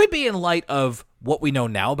 it could be in light of what we know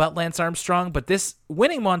now about Lance Armstrong, but this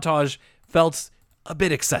winning montage felt a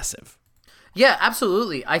bit excessive. Yeah,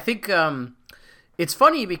 absolutely. I think it's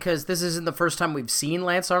funny because this isn't the first time we've seen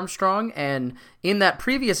Lance Armstrong, and in that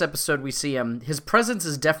previous episode we see him. His presence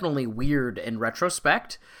is definitely weird in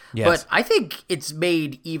retrospect, yes. But I think it's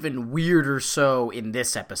made even weirder so in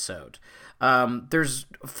this episode. There's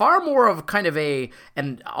far more of kind of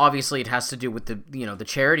and obviously it has to do with the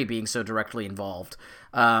charity being so directly involved,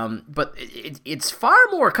 but it's far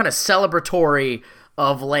more kind of celebratory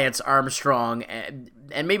of Lance Armstrong, and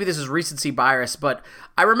maybe this is recency bias, but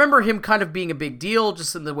I remember him kind of being a big deal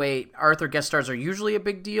just in the way Arthur guest stars are usually a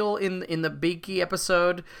big deal in the Binky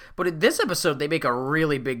episode, but in this episode they make a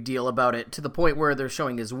really big deal about it to the point where they're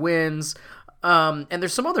showing his wins, and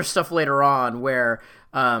there's some other stuff later on where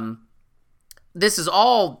this is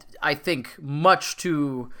all, I think, much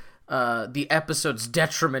to the episode's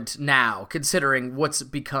detriment now, considering what's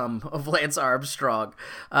become of Lance Armstrong.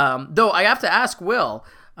 Though I have to ask Will,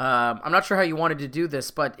 I'm not sure how you wanted to do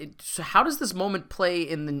this, but how does this moment play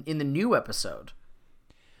in the new episode?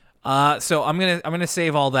 So I'm gonna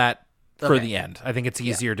save all that for the end. I think it's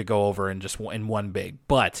easier to go over in just in one big.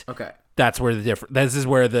 But okay. That's where this is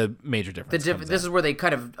where the major difference. This is where they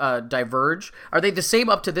kind of diverge. Are they the same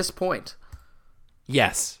up to this point?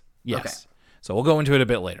 Yes. Okay. So we'll go into it a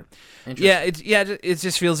bit later. It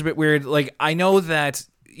just feels a bit weird. Like, I know that,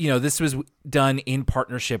 this was done in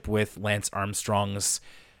partnership with Lance Armstrong's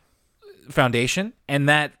foundation, and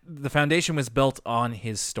that the foundation was built on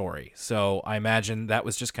his story. So I imagine that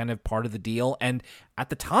was just kind of part of the deal. And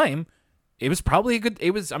at the time, it was probably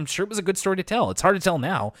I'm sure it was a good story to tell. It's hard to tell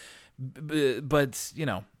now, but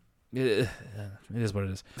it is what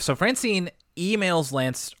it is. So Francine emails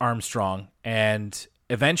Lance Armstrong, and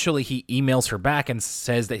eventually he emails her back and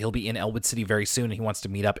says that he'll be in Elwood City very soon and he wants to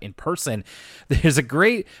meet up in person.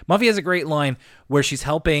 Muffy has a great line where she's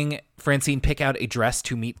helping Francine pick out a dress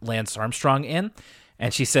to meet Lance Armstrong in,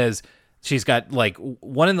 and she says she's got like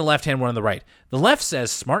one in the left hand, one in the right. The left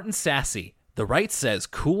says smart and sassy. The right says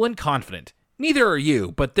cool and confident. Neither are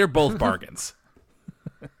you, but they're both bargains.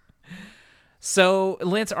 So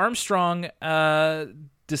Lance Armstrong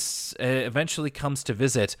eventually comes to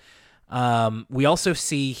visit. We also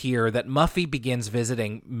see here that Muffy begins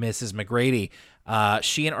visiting Mrs. McGrady.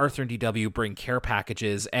 She and Arthur and DW bring care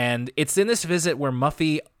packages, and it's in this visit where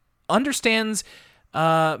Muffy understands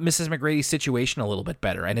Mrs. McGrady's situation a little bit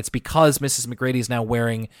better, and it's because Mrs. McGrady is now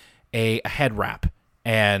wearing a head wrap,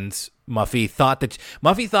 and Muffy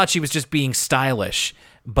thought she was just being stylish,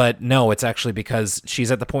 but no, it's actually because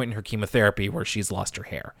she's at the point in her chemotherapy where she's lost her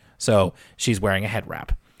hair, so she's wearing a head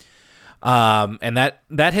wrap. And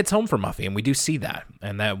that hits home for Muffy, and we do see that,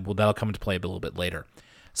 and that'll come into play a little bit later.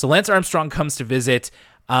 So Lance Armstrong comes to visit.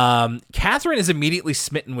 Catherine is immediately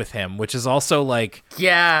smitten with him, which is also like,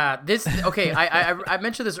 yeah, this okay. I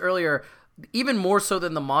mentioned this earlier. Even more so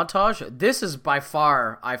than the montage, this is by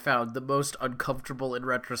far, I found, the most uncomfortable in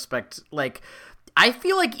retrospect. Like, I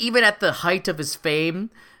feel like even at the height of his fame,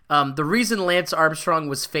 the reason Lance Armstrong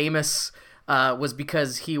was famous was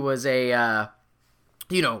because he was a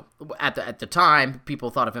at the time, people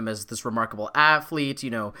thought of him as this remarkable athlete,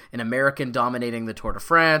 an American dominating the Tour de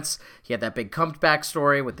France. He had that big comeback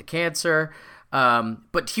story with the cancer.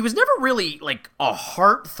 But he was never really like a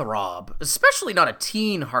heartthrob, especially not a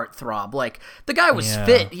teen heartthrob. Like, the guy was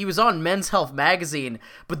fit. He was on Men's Health magazine.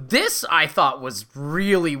 But this, I thought, was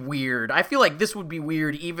really weird. I feel like this would be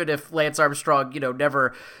weird even if Lance Armstrong,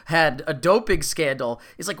 never had a doping scandal.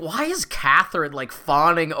 It's like, why is Catherine like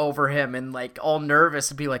fawning over him and like all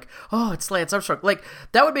nervous and be like, oh, it's Lance Armstrong? Like,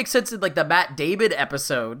 that would make sense in like the Matt Damon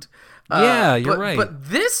episode. Yeah, you're right. But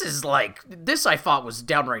this I thought was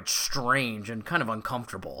downright strange and kind of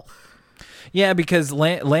uncomfortable. Yeah, because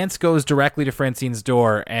Lance goes directly to Francine's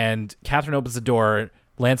door, and Catherine opens the door.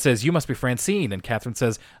 Lance says, "You must be Francine," and Catherine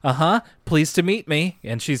says, pleased to meet me.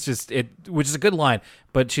 And she's which is a good line,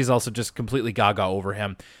 but she's also just completely gaga over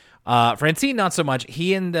him. Francine, not so much.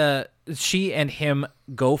 She and him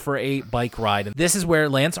go for a bike ride. And this is where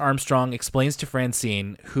Lance Armstrong explains to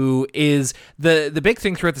Francine, who is the big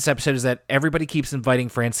thing throughout this episode is that everybody keeps inviting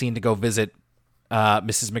Francine to go visit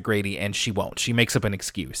Mrs. McGrady, and she won't. She makes up an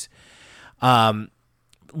excuse.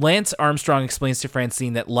 Lance Armstrong explains to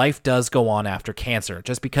Francine that life does go on after cancer.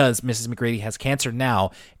 Just because Mrs. McGrady has cancer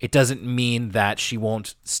now, it doesn't mean that she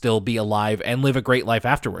won't still be alive and live a great life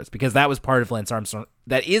afterwards, because that was part of Lance Armstrong.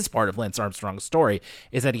 That is part of Lance Armstrong's story,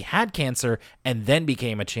 is that he had cancer and then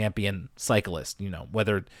became a champion cyclist,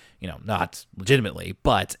 whether, not legitimately,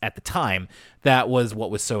 but at the time, that was what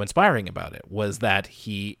was so inspiring about it, was that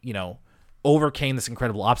he, overcame this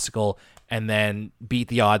incredible obstacle and then beat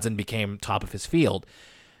the odds and became top of his field.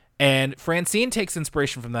 And Francine takes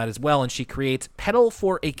inspiration from that as well, and she creates Pedal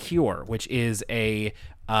for a Cure, which is a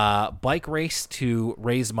bike race to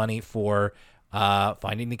raise money for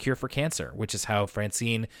finding the cure for cancer, which is how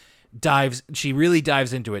Francine really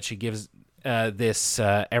dives into it. She gives this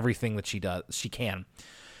everything that she can.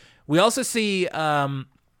 We also see,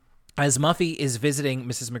 as Muffy is visiting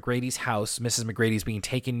Mrs. McGrady's house, Mrs. McGrady is being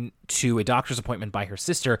taken to a doctor's appointment by her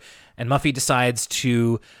sister, and Muffy decides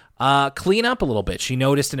to clean up a little bit. She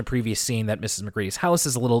noticed in a previous scene that Mrs. McGrady's house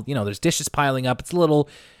is a little, there's dishes piling up.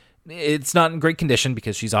 It's not in great condition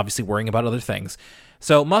because she's obviously worrying about other things.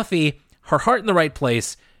 So Muffy, her heart in the right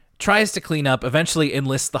place, tries to clean up, eventually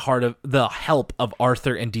enlists the help of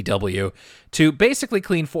Arthur and DW to basically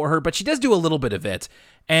clean for her, but she does do a little bit of it.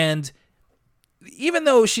 And even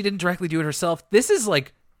though she didn't directly do it herself, this is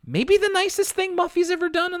like maybe the nicest thing Muffy's ever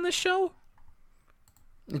done on this show.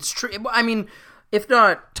 It's true. I mean, if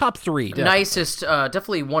not top 3, definitely. Nicest,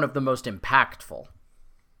 definitely one of the most impactful.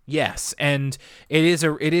 Yes, and it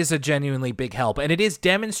is a genuinely big help, and it is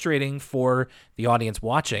demonstrating for the audience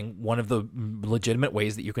watching one of the legitimate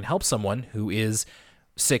ways that you can help someone who is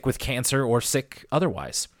sick with cancer or sick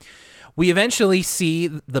otherwise. We eventually see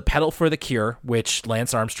the Pedal for the Cure, which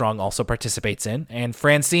Lance Armstrong also participates in, and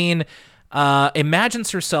Francine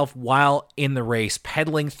imagines herself while in the race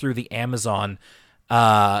pedaling through the Amazon,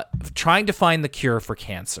 trying to find the cure for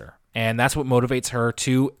cancer, and that's what motivates her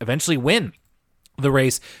to eventually win the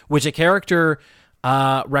race, which a character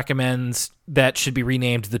recommends that should be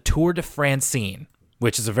renamed the Tour de Francine,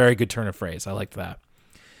 which is a very good turn of phrase. I like that.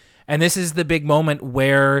 And this is the big moment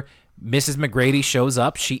where Mrs. McGrady shows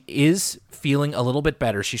up. She is feeling a little bit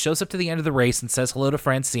better. She shows up to the end of the race and says hello to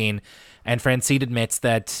Francine, and Francine admits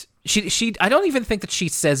that she I don't even think that she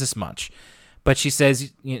says this much, but she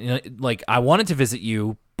says, I wanted to visit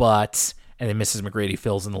you, but, and then Mrs. McGrady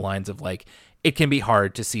fills in the lines of like, it can be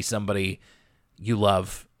hard to see somebody you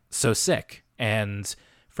love so sick. And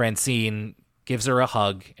Francine gives her a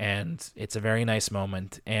hug, and it's a very nice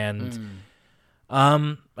moment. And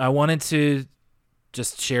I wanted to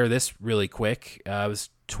just share this really quick. It was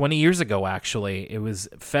 20 years ago, actually. It was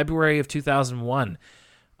February of 2001.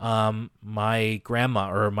 my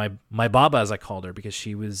grandma, or my baba, as I called her, because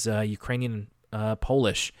she was Ukrainian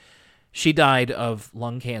Polish. She died of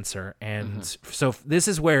lung cancer, and so this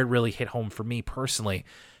is where it really hit home for me personally,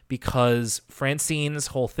 because Francine's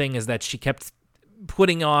whole thing is that she kept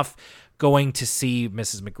putting off going to see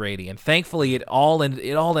Mrs. McGrady, and thankfully it all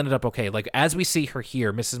ended up okay. Like, as we see her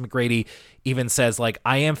here, Mrs. McGrady even says, like,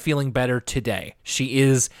 I am feeling better today. She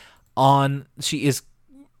is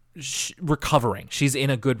recovering. She's in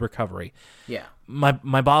a good recovery. Yeah.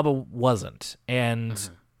 My Baba wasn't, and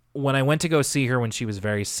when I went to go see her when she was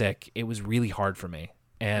very sick, it was really hard for me.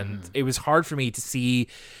 And it was hard for me to see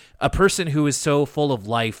a person who is so full of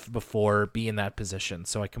life before be in that position.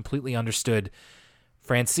 So I completely understood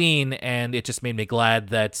Francine, and it just made me glad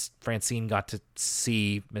that Francine got to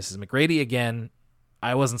see Mrs. McGrady again.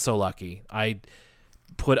 I wasn't so lucky. I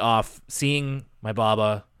put off seeing my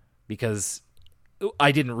Baba because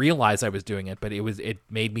I didn't realize I was doing it, but it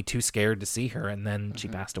made me too scared to see her, and then she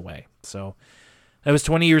passed away. So that was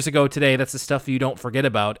 20 years ago today. That's the stuff you don't forget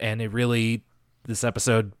about, and this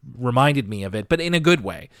episode reminded me of it, but in a good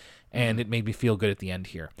way, and it made me feel good at the end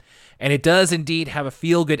here. And it does indeed have a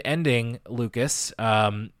feel-good ending, Lucas,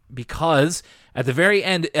 because at the very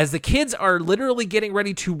end, as the kids are literally getting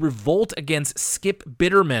ready to revolt against Skip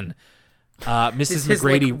Bitterman, Mrs.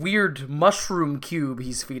 McGrady... His, like, weird mushroom cube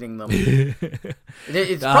he's feeding them.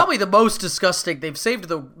 It's probably the most disgusting. They've saved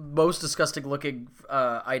the most disgusting looking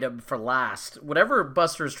item for last. Whatever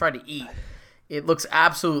Buster's trying to eat, it looks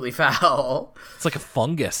absolutely foul. It's like a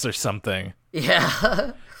fungus or something.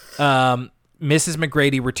 Yeah. Mrs.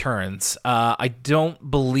 McGrady returns. I don't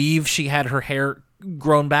believe she had her hair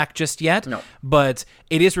grown back just yet. No. But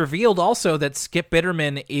it is revealed also that Skip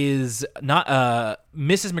Bitterman is not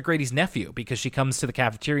Mrs. McGrady's nephew, because she comes to the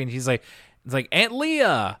cafeteria and he's like, Aunt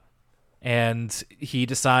Leah. And he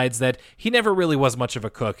decides that he never really was much of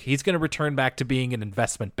a cook. He's going to return back to being an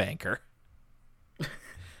investment banker.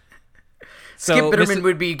 Skip Bitterman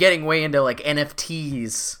would be getting way into, like,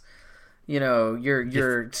 NFTs. You know,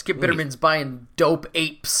 your Skip Bitterman's buying dope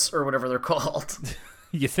apes or whatever they're called.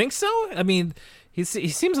 You think so? I mean, he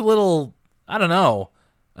seems a little, I don't know.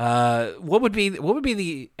 What would be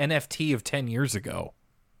the NFT of 10 years ago?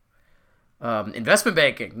 Investment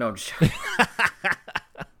banking. No, I'm just joking.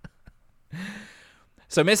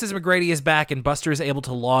 So Mrs. McGrady is back, and Buster is able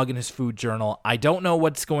to log in his food journal. I don't know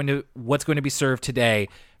what's going to be served today,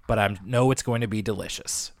 but I know it's going to be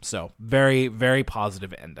delicious. So very, very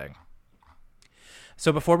positive ending.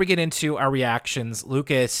 So before we get into our reactions,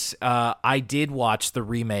 Lucas, I did watch the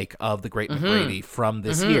remake of The Great McGrady from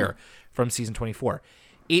this year, from season 24.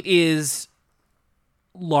 It is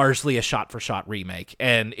largely a shot-for-shot remake,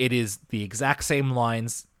 and it is the exact same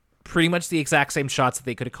lines, pretty much the exact same shots that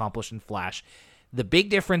they could accomplish in Flash. The big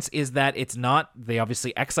difference is that it's not, they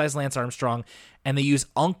obviously excise Lance Armstrong, and they use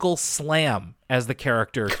Uncle Slam as the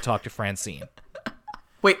character to talk to Francine.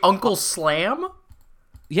 Wait, Uncle Slam?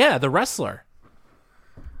 Yeah, the wrestler.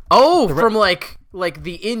 Oh, from like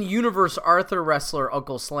the in-universe Arthur wrestler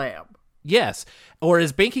Uncle Slam. Yes, or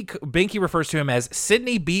as Binky refers to him as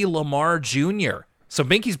Sidney B. Lamar Jr. So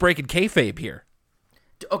Binky's breaking kayfabe here.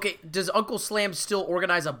 Okay, does Uncle Slam still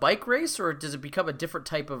organize a bike race, or does it become a different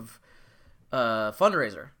type of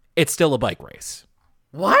fundraiser? It's still a bike race.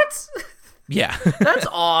 What? Yeah. That's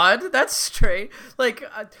odd. That's strange. Like,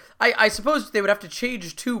 I suppose they would have to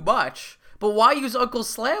change too much. But why use Uncle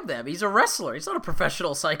Slam then? He's a wrestler. He's not a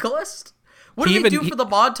professional cyclist. What do they do for the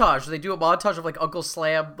montage? Do they do a montage of, like, Uncle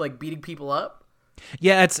Slam, like, beating people up?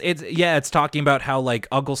 Yeah, it's talking about how, like,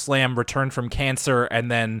 Uncle Slam returned from cancer, and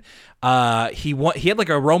then he had like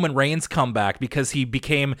a Roman Reigns comeback because he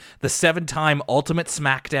became the 7-time Ultimate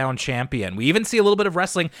SmackDown champion. We even see a little bit of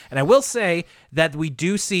wrestling, and I will say that we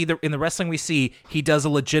do see in the wrestling we see, he does a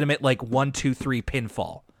legitimate, like, 1, 2, 3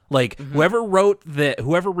 pinfall. Like, whoever rewrote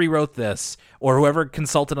this, or whoever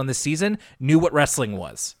consulted on this season, knew what wrestling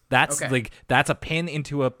was. That's that's a pin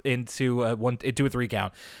into a 3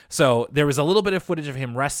 count. So there was a little bit of footage of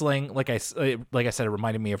him wrestling. Like I said, it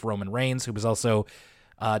reminded me of Roman Reigns, who was also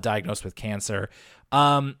diagnosed with cancer.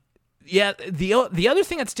 Yeah, the other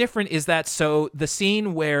thing that's different is that, so the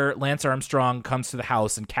scene where Lance Armstrong comes to the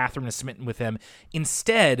house and Catherine is smitten with him,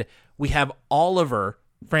 instead we have Oliver,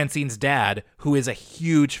 Francine's dad, who is a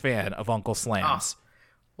huge fan of Uncle Slam's.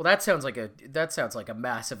 Well, that sounds like a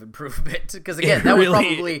massive improvement, because again,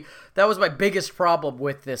 that was my biggest problem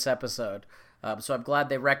with this episode. So I'm glad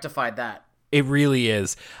they rectified that. It really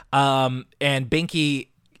is. And Binky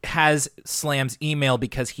has Slam's email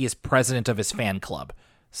because he is president of his fan club.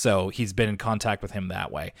 So he's been in contact with him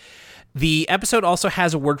that way. The episode also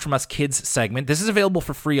has a Word From Us Kids segment. This is available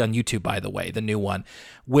for free on YouTube, by the way, the new one,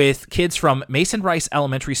 with kids from Mason Rice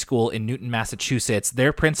Elementary School in Newton, Massachusetts.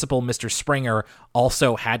 Their principal, Mr. Springer,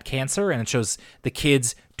 also had cancer, and it shows the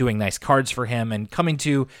kids doing nice cards for him and coming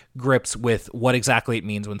to grips with what exactly it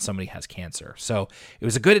means when somebody has cancer. So it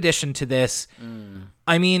was a good addition to this.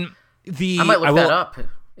 I mean, I might look that up.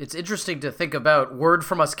 It's interesting to think about Word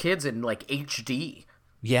From Us Kids in like HD.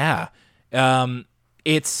 Yeah. I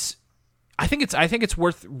think it's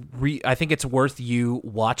worth you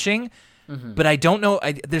watching, but I don't know.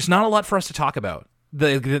 There's not a lot for us to talk about.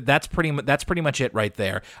 That's pretty much it right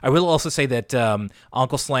there. I will also say that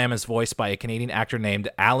Uncle Slam is voiced by a Canadian actor named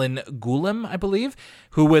Alan Goulem, I believe,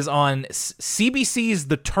 who was on CBC's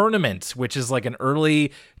The Tournament, which is like an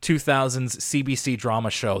early 2000s CBC drama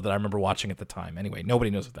show that I remember watching at the time. Anyway, nobody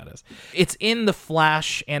knows what that is. It's in the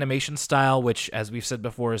Flash animation style, which, as we've said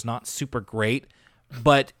before, is not super great,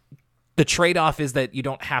 but the trade-off is that you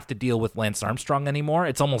don't have to deal with Lance Armstrong anymore.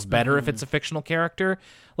 It's almost better if it's a fictional character.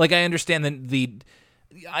 Like, I understand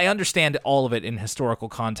I understand all of it in historical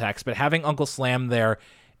context, but having Uncle Slam there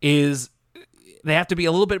they have to be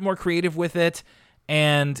a little bit more creative with it.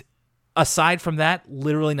 And aside from that,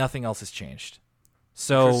 literally nothing else has changed.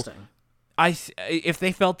 So if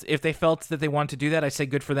they felt that they wanted to do that, I say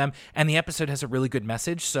good for them. And the episode has a really good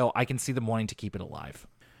message, so I can see them wanting to keep it alive.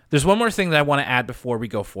 There's one more thing that I want to add before we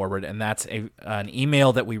go forward, and that's an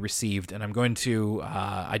email that we received, and I'm going to,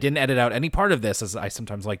 I didn't edit out any part of this, as I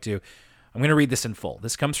sometimes like to. I'm going to read this in full.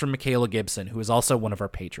 This comes from Michaela Gibson, who is also one of our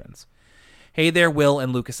patrons. Hey there, Will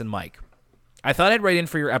and Lucas and Mike. I thought I'd write in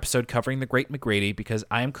for your episode covering the Great McGrady because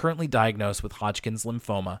I am currently diagnosed with Hodgkin's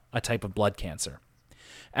lymphoma, a type of blood cancer.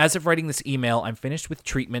 As of writing this email, I'm finished with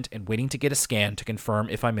treatment and waiting to get a scan to confirm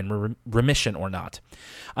if I'm in remission or not.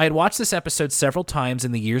 I had watched this episode several times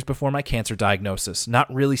in the years before my cancer diagnosis,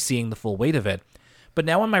 not really seeing the full weight of it, but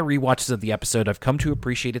now on my rewatches of the episode, I've come to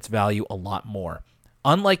appreciate its value a lot more.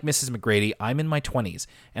 Unlike Mrs. McGrady, I'm in my 20s,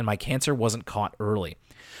 and my cancer wasn't caught early.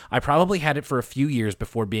 I probably had it for a few years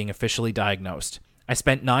before being officially diagnosed. I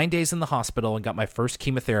spent 9 days in the hospital and got my first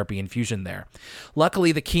chemotherapy infusion there.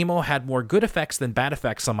 Luckily, the chemo had more good effects than bad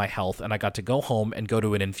effects on my health, and I got to go home and go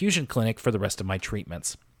to an infusion clinic for the rest of my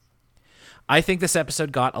treatments. I think this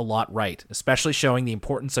episode got a lot right, especially showing the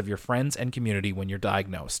importance of your friends and community when you're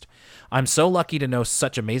diagnosed. I'm so lucky to know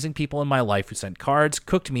such amazing people in my life who sent cards,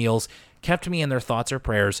 cooked meals, kept me in their thoughts or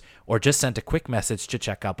prayers, or just sent a quick message to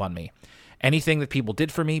check up on me. Anything that people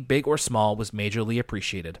did for me, big or small, was majorly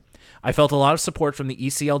appreciated. I felt a lot of support from the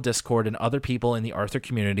ECL Discord and other people in the Arthur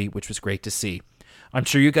community, which was great to see. I'm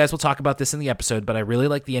sure you guys will talk about this in the episode, but I really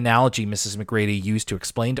like the analogy Mrs. McGrady used to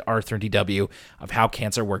explain to Arthur and DW of how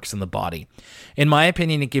cancer works in the body. In my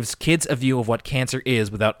opinion, it gives kids a view of what cancer is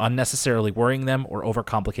without unnecessarily worrying them or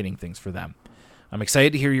overcomplicating things for them. I'm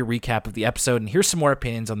excited to hear your recap of the episode and hear some more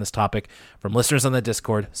opinions on this topic from listeners on the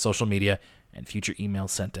Discord, social media, and future emails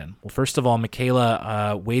sent in. Well, first of all,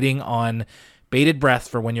 Michaela, waiting on bated breath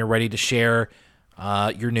for when you're ready to share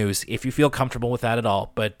your news, if you feel comfortable with that at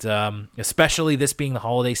all. But especially this being the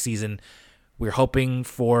holiday season, we're hoping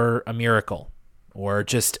for a miracle or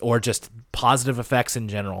just positive effects in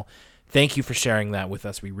general. Thank you for sharing that with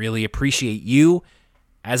us. We really appreciate you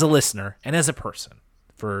as a listener and as a person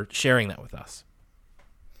for sharing that with us.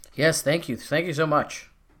 Yes, thank you. Thank you so much.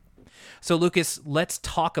 So, Lucas, let's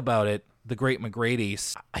talk about it. The Great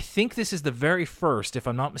McGrady's. I think this is the very first, if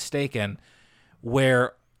I'm not mistaken,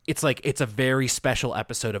 where it's a very special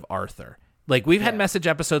episode of Arthur. Like, we've had message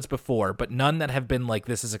episodes before, but none that have been like,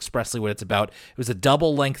 this is expressly what it's about. It was a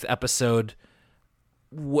double-length episode.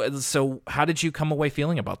 So how did you come away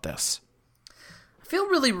feeling about this? I feel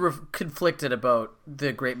really conflicted about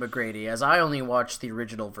The Great McGrady, as I only watched the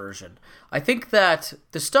original version. I think that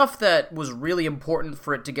the stuff that was really important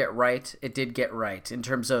for it to get right, it did get right, in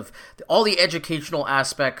terms of all the educational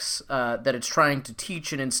aspects that it's trying to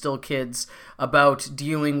teach and instill kids about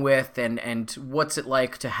dealing with and what's it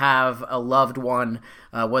like to have a loved one,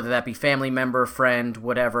 whether that be family member, friend,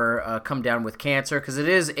 whatever, come down with cancer, because it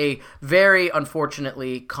is a very,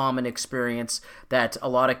 unfortunately, common experience that a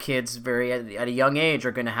lot of kids at a young age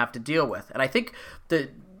are going to have to deal with. And I think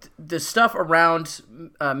the stuff around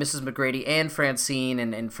Mrs. McGrady and Francine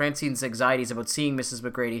and Francine's anxieties about seeing Mrs.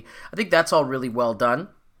 McGrady, I think that's all really well done,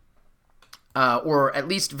 or at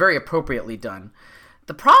least very appropriately done.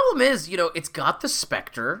 The problem is, it's got the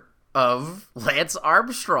specter of Lance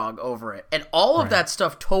Armstrong over it, and all of that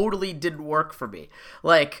stuff totally didn't work for me.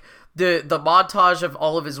 Like, the montage of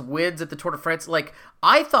all of his wins at the Tour de France, like,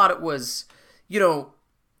 I thought it was, even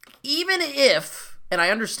if And I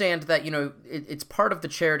understand that, it's part of the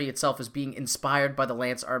charity itself is being inspired by the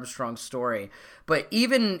Lance Armstrong story. But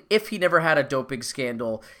even if he never had a doping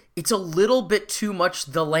scandal, it's a little bit too much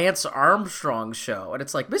the Lance Armstrong show. And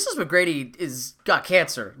it's like, Mrs. McGrady got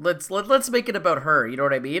cancer. Let's make it about her. You know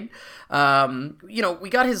what I mean? We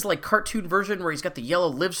got his like cartoon version where he's got the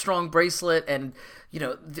yellow Livestrong bracelet, and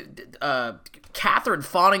Catherine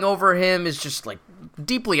fawning over him is just like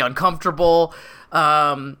deeply uncomfortable.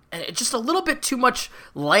 And it's just a little bit too much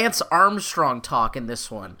Lance Armstrong talk in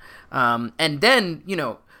this one. And then,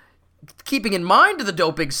 keeping in mind the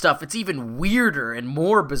doping stuff, it's even weirder and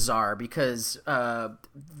more bizarre because what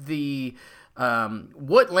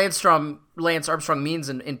Lance Armstrong means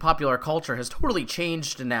in popular culture has totally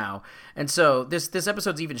changed now. And so this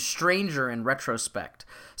episode's even stranger in retrospect.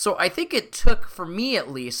 So I think it took, for me at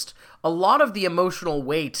least, a lot of the emotional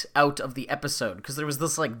weight out of the episode, because there was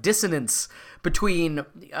this like dissonance between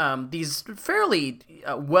these fairly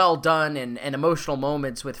well done and emotional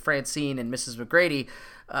moments with Francine and Mrs. McGrady,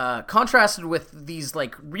 contrasted with these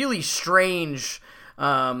like really strange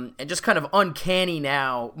and just kind of uncanny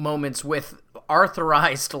now moments with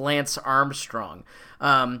Arthurized Lance Armstrong.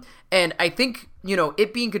 And I think,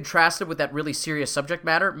 it being contrasted with that really serious subject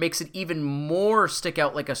matter makes it even more stick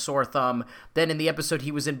out like a sore thumb than in the episode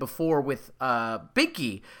he was in before with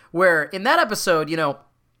Binky, where in that episode,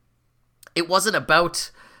 it wasn't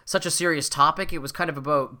about such a serious topic. It was kind of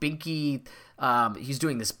about Binky. He's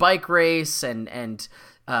doing this bike race and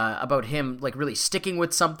about him like really sticking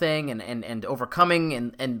with something and overcoming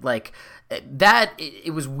and like that.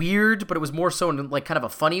 It was weird, but it was more so in like kind of a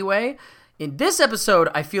funny way. In this episode,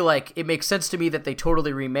 I feel like it makes sense to me that they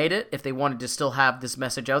totally remade it if they wanted to still have this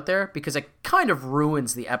message out there, because it kind of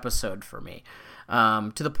ruins the episode for me.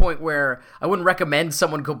 To the point where I wouldn't recommend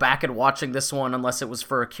someone go back and watching this one unless it was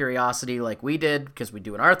for a curiosity like we did, because we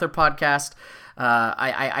do an Arthur podcast.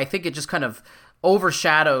 I think it just kind of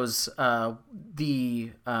overshadows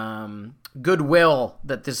the goodwill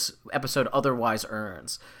that this episode otherwise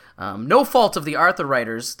earns. No fault of the Arthur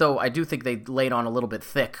writers, though I do think they laid on a little bit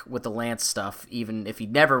thick with the Lance stuff, even if he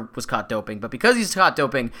never was caught doping. But because he's caught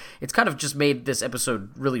doping, it's kind of just made this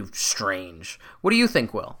episode really strange. What do you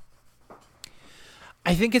think, Will?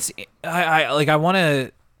 I think it's I want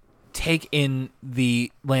to take in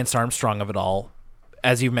the Lance Armstrong of it all,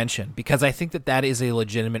 as you mentioned, because I think that is a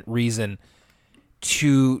legitimate reason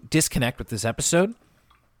to disconnect with this episode,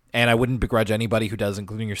 and I wouldn't begrudge anybody who does,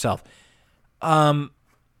 including yourself.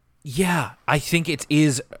 Yeah, I think it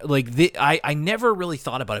is like I never really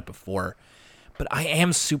thought about it before, but I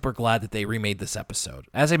am super glad that they remade this episode.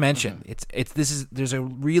 As I mentioned, there's a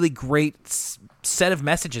really great set of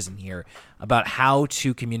messages in here about how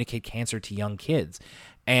to communicate cancer to young kids,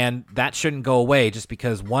 and that shouldn't go away just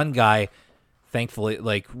because one guy, thankfully,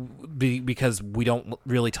 because we don't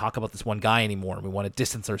really talk about this one guy anymore. We want to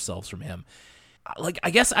distance ourselves from him. Like,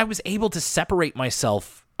 I guess I was able to separate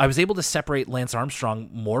myself. I was able to separate Lance Armstrong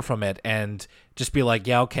more from it and just be like,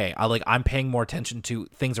 yeah, okay, I'm paying more attention to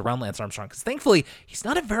things around Lance Armstrong, because thankfully he's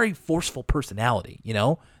not a very forceful personality.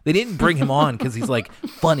 They didn't bring him on because he's like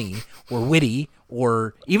funny or witty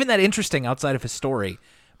or even that interesting outside of his story,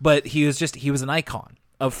 but he was an icon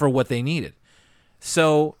for what they needed.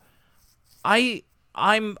 So I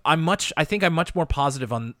think I'm much more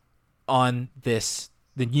positive on this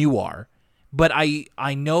than you are, but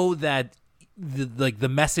I know that the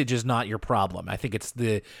message is not your problem. I think it's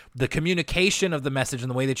the communication of the message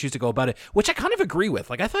and the way they choose to go about it, which I kind of agree with.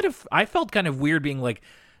 Like, I felt kind of weird being like,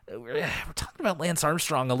 we're talking about Lance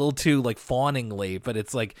Armstrong a little too like fawningly, but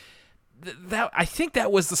it's like that. I think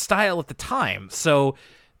that was the style at the time. So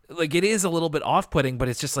like, it is a little bit off-putting, but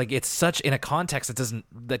it's just like, it's such in a context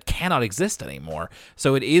that cannot exist anymore.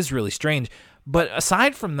 So it is really strange. But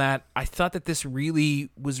aside from that, I thought that this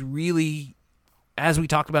was really, as we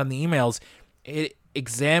talked about in the emails, it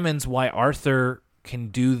examines why Arthur can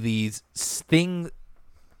do these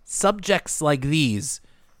subjects like these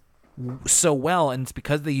so well, and it's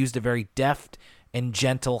because they used a very deft and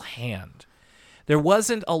gentle hand. There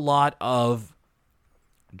wasn't a lot of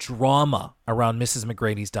drama around Mrs.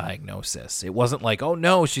 McGrady's diagnosis. It wasn't like, oh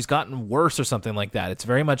no, she's gotten worse or something like that. It's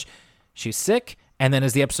very much, she's sick, and then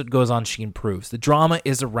as the episode goes on, she improves. The drama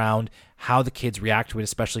is around how the kids react to it,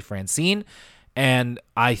 especially Francine. And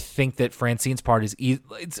I think that Francine's part is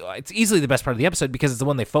it's easily the best part of the episode because it's the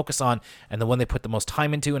one they focus on and the one they put the most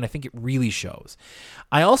time into, and I think it really shows.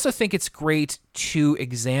 I also think it's great to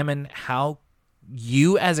examine how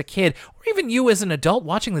you as a kid, or even you as an adult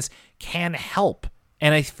watching this, can help.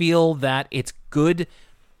 And I feel that it's good,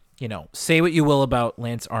 say what you will about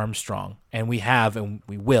Lance Armstrong, and we have and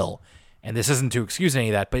we will. and this isn't to excuse any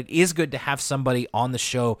of that, but it is good to have somebody on the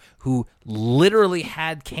show who literally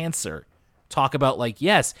had cancer talk about, like,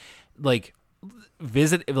 yes, like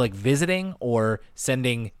visiting or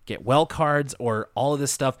sending get well cards or all of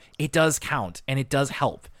this stuff. It does count and it does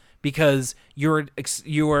help, because you're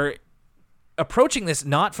approaching this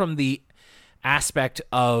not from the aspect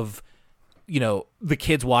of, the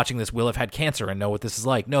kids watching this will have had cancer and know what this is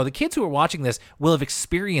like. No, the kids who are watching this will have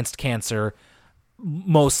experienced cancer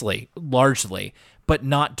largely, but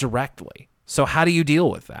not directly. So how do you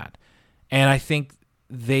deal with that? And I think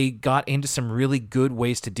they got into some really good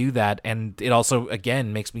ways to do that. And it also,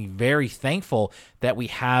 again, makes me very thankful that we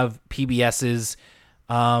have PBS's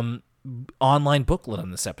online booklet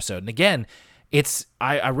on this episode. And again,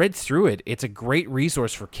 I read through it. It's a great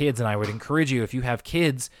resource for kids, and I would encourage you, if you have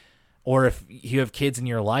kids, or if you have kids in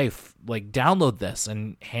your life, like, download this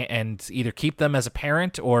and either keep them as a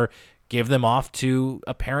parent or give them off to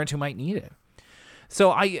a parent who might need it. So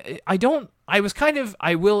I will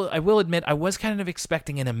admit I was kind of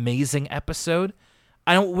expecting an amazing episode.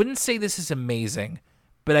 Wouldn't say this is amazing,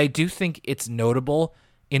 but I do think it's notable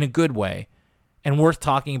in a good way and worth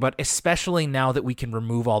talking about, especially now that we can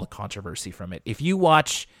remove all the controversy from it. If you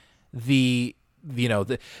watch the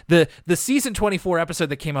season 24 episode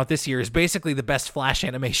that came out this year is basically the best Flash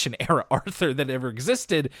animation era Arthur that ever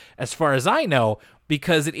existed, as far as I know,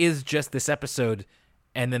 because it is just this episode,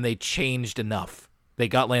 and then they changed enough. They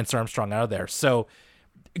got Lance Armstrong out of there. So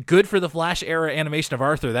good for the Flash era animation of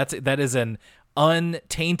Arthur. That is an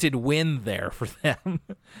untainted win there for them.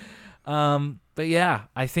 But yeah,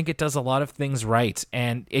 I think it does a lot of things right,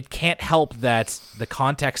 and it can't help that the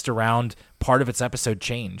context around part of its episode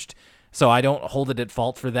changed. So I don't hold it at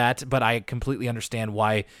fault for that, but I completely understand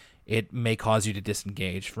why it may cause you to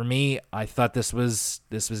disengage. For me, I thought this was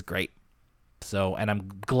great. So, and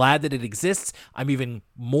I'm glad that it exists. I'm even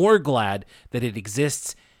more glad that it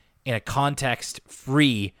exists in a context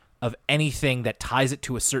free of anything that ties it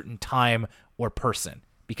to a certain time or person,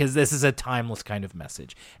 because this is a timeless kind of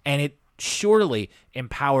message. And it surely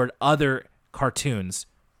empowered other cartoons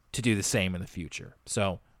to do the same in the future.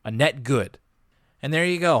 So, a net good. And there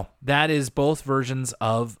you go. That is both versions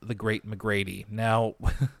of The Great McGrady. Now,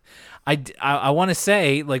 I want to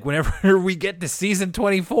say, like, whenever we get to season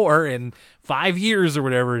 24 in 5 years or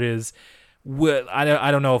whatever it is,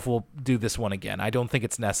 I don't know if we'll do this one again. I don't think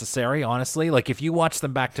it's necessary, honestly. Like, if you watch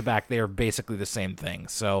them back to back, they are basically the same thing.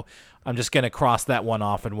 So I'm just going to cross that one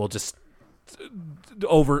off, and we'll just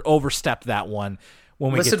overstep that one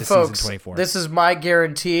when we get to folks, season 24. This is my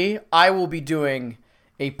guarantee. I will be doing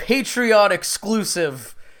a Patreon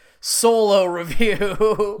exclusive solo review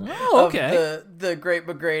of the Great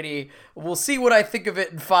McGrady. We'll see what I think of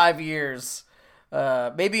it in 5 years.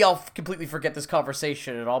 Maybe I'll completely forget this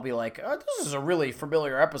conversation and I'll be like, oh, this is a really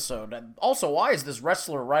familiar episode. And also, why is this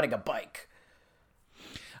wrestler riding a bike?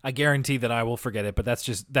 I guarantee that I will forget it, but that's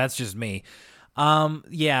just me.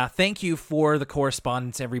 Yeah, thank you for the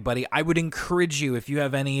correspondence, everybody. I would encourage you, if you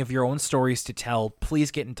have any of your own stories to tell, please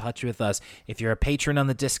get in touch with us. If you're a patron on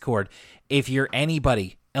the Discord, if you're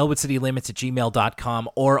anybody, elwoodcitylimits@gmail.com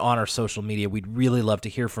or on our social media, we'd really love to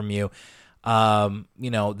hear from you.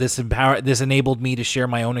 This enabled me to share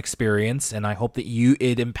my own experience, and I hope that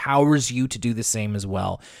it empowers you to do the same as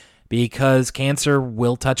well, because cancer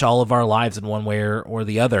will touch all of our lives in one way or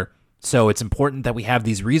the other. So it's important that we have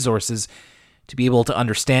these resources to be able to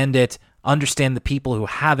understand it, understand the people who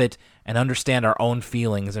have it, and understand our own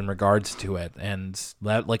feelings in regards to it. And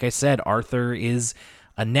like I said, Arthur is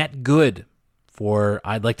a net good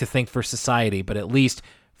I'd like to think for society, but at least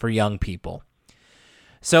for young people.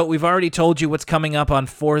 So we've already told you what's coming up on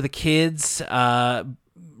For the Kids.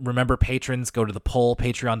 Remember, patrons, go to the poll,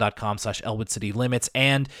 patreon.com/ElwoodCityLimits,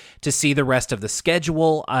 and to see the rest of the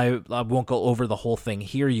schedule. I won't go over the whole thing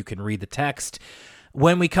here. You can read the text.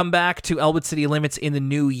 When we come back to Elwood City Limits in the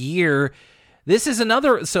new year, this is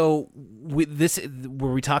another,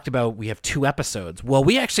 where we talked about we have 2 episodes. Well,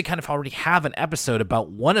 we actually kind of already have an episode about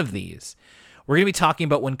one of these. We're going to be talking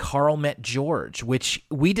about When Carl Met George, which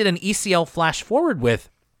we did an ECL flash forward with,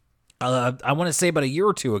 I want to say about a year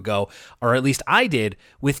or 2 ago, or at least I did,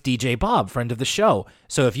 with DJ Bob, friend of the show.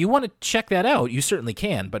 So if you want to check that out, you certainly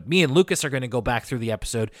can. But me and Lucas are going to go back through the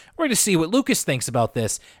episode. We're going to see what Lucas thinks about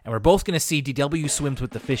this, and we're both going to see DW Swims with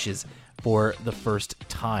the Fishes for the first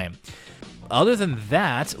time. Other than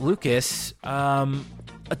that, Lucas, do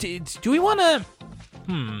we want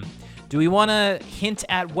to hint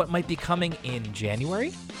at what might be coming in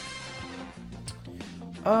January?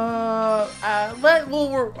 We'll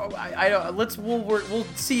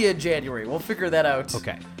see you in January. We'll figure that out.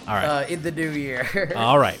 Okay. All right. In the new year.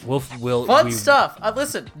 All right. We'll fun stuff.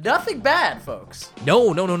 Listen, nothing bad, folks.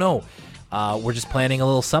 No. We're just planning a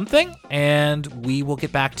little something, and we will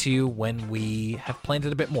get back to you when we have planned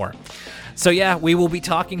it a bit more. So yeah, we will be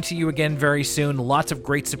talking to you again very soon. Lots of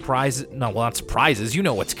great surprises. No, not surprises. You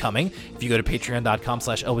know what's coming. If you go to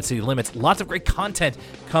patreon.com/ElwoodCityLimits, lots of great content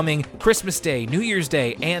coming Christmas Day, New Year's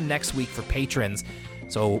Day, and next week for patrons.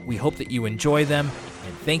 So we hope that you enjoy them,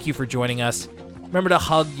 and thank you for joining us. Remember to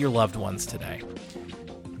hug your loved ones today.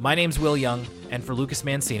 My name's Will Young, and for Lucas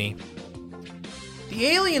Mancini, the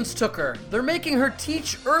aliens took her. They're making her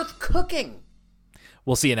teach Earth cooking.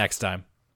 We'll see you next time.